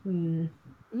body.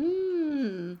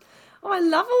 Oh, I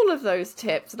love all of those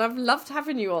tips, and I've loved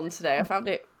having you on today. I found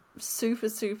it super,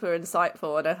 super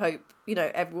insightful, and I hope,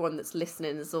 everyone that's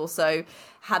listening has also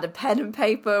had a pen and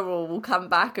paper or will come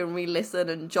back and re-listen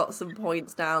and jot some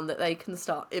points down that they can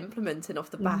start implementing off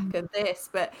the back of this.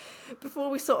 But before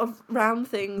we sort of round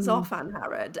things off,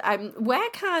 Angharad, where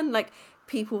can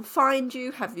people find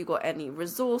you? Have you got any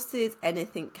resources,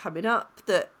 anything coming up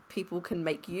that people can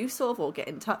make use of or get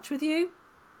in touch with you?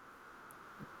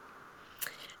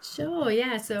 Sure,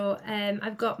 yeah. So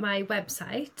I've got my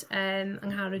website,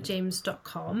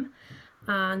 angharadjames.com,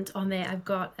 and on there I've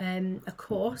got a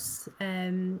course.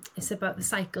 It's about the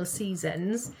cycle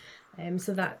seasons.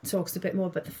 So that talks a bit more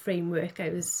about the framework I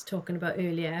was talking about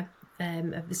earlier,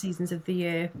 of the seasons of the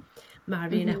year,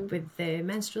 marrying up with the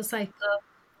menstrual cycle.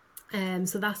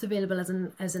 So that's available as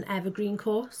an evergreen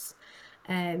course.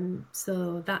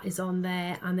 So that is on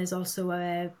there, and there's also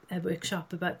a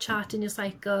workshop about charting your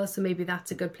cycle, so maybe that's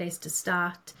a good place to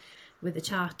start with the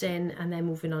charting, and then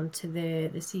moving on to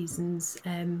the seasons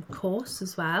course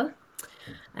as well.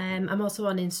 I'm also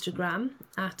on Instagram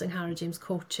at Angharad James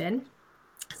Coaching.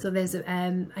 So there's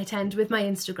I tend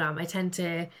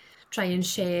to try and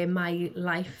share my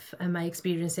life and my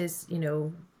experiences,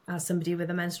 as somebody with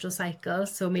a menstrual cycle.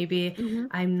 So maybe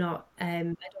I'm not, I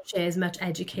don't share as much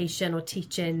education or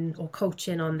teaching or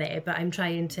coaching on there, but I'm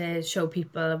trying to show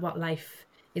people what life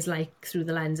is like through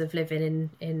the lens of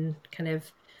living in kind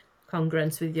of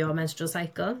congruence with your menstrual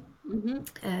cycle.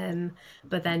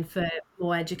 But then for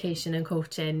more education and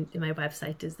coaching, my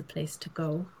website is the place to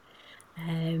go.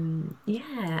 And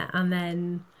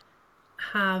then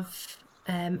have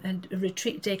a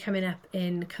retreat day coming up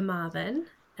in Carmarthen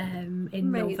in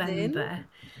Amazing. November.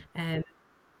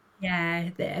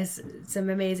 There's some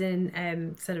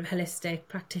amazing sort of holistic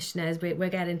practitioners. We're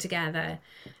getting together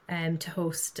to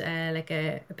host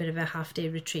a bit of a half-day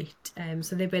retreat.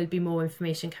 So there will be more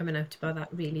information coming out about that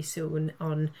really soon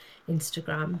on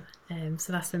Instagram.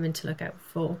 So that's something to look out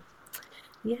for.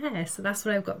 Yeah, so that's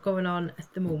what I've got going on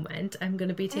at the moment. I'm going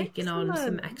to be taking on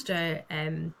some extra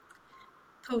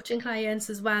coaching clients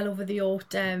as well over the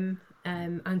autumn,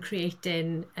 and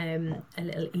creating a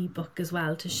little ebook as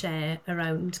well to share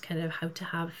around kind of how to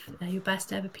have your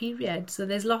best ever period. So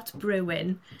there's lots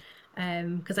brewing,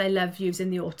 because I love using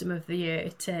the autumn of the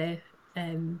year to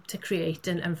create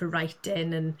and for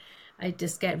writing, and I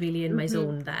just get really in my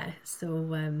zone there.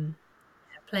 So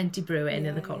plenty brewing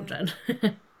in the cauldron.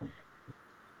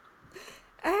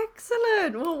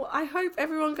 Excellent. Well, I hope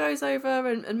everyone goes over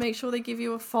and make sure they give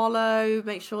you a follow,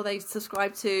 make sure they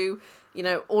subscribe to,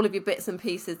 all of your bits and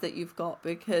pieces that you've got,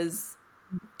 because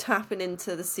tapping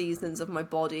into the seasons of my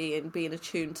body and being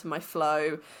attuned to my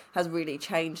flow has really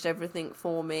changed everything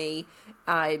for me.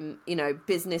 I'm,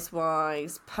 business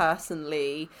wise,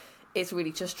 personally, it's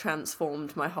really just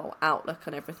transformed my whole outlook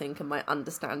on everything and my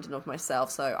understanding of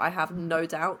myself. So I have no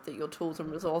doubt that your tools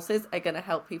and resources are going to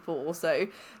help people also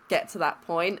get to that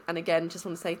point. And again, just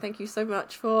want to say thank you so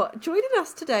much for joining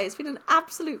us today. It's been an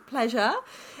absolute pleasure.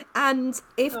 And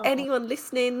if anyone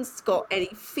listening's got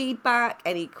any feedback,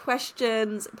 any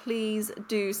questions, please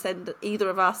do send either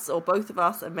of us or both of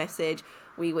us a message.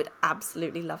 We would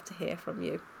absolutely love to hear from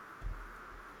you.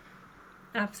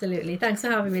 Absolutely. Thanks for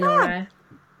having me, Laura.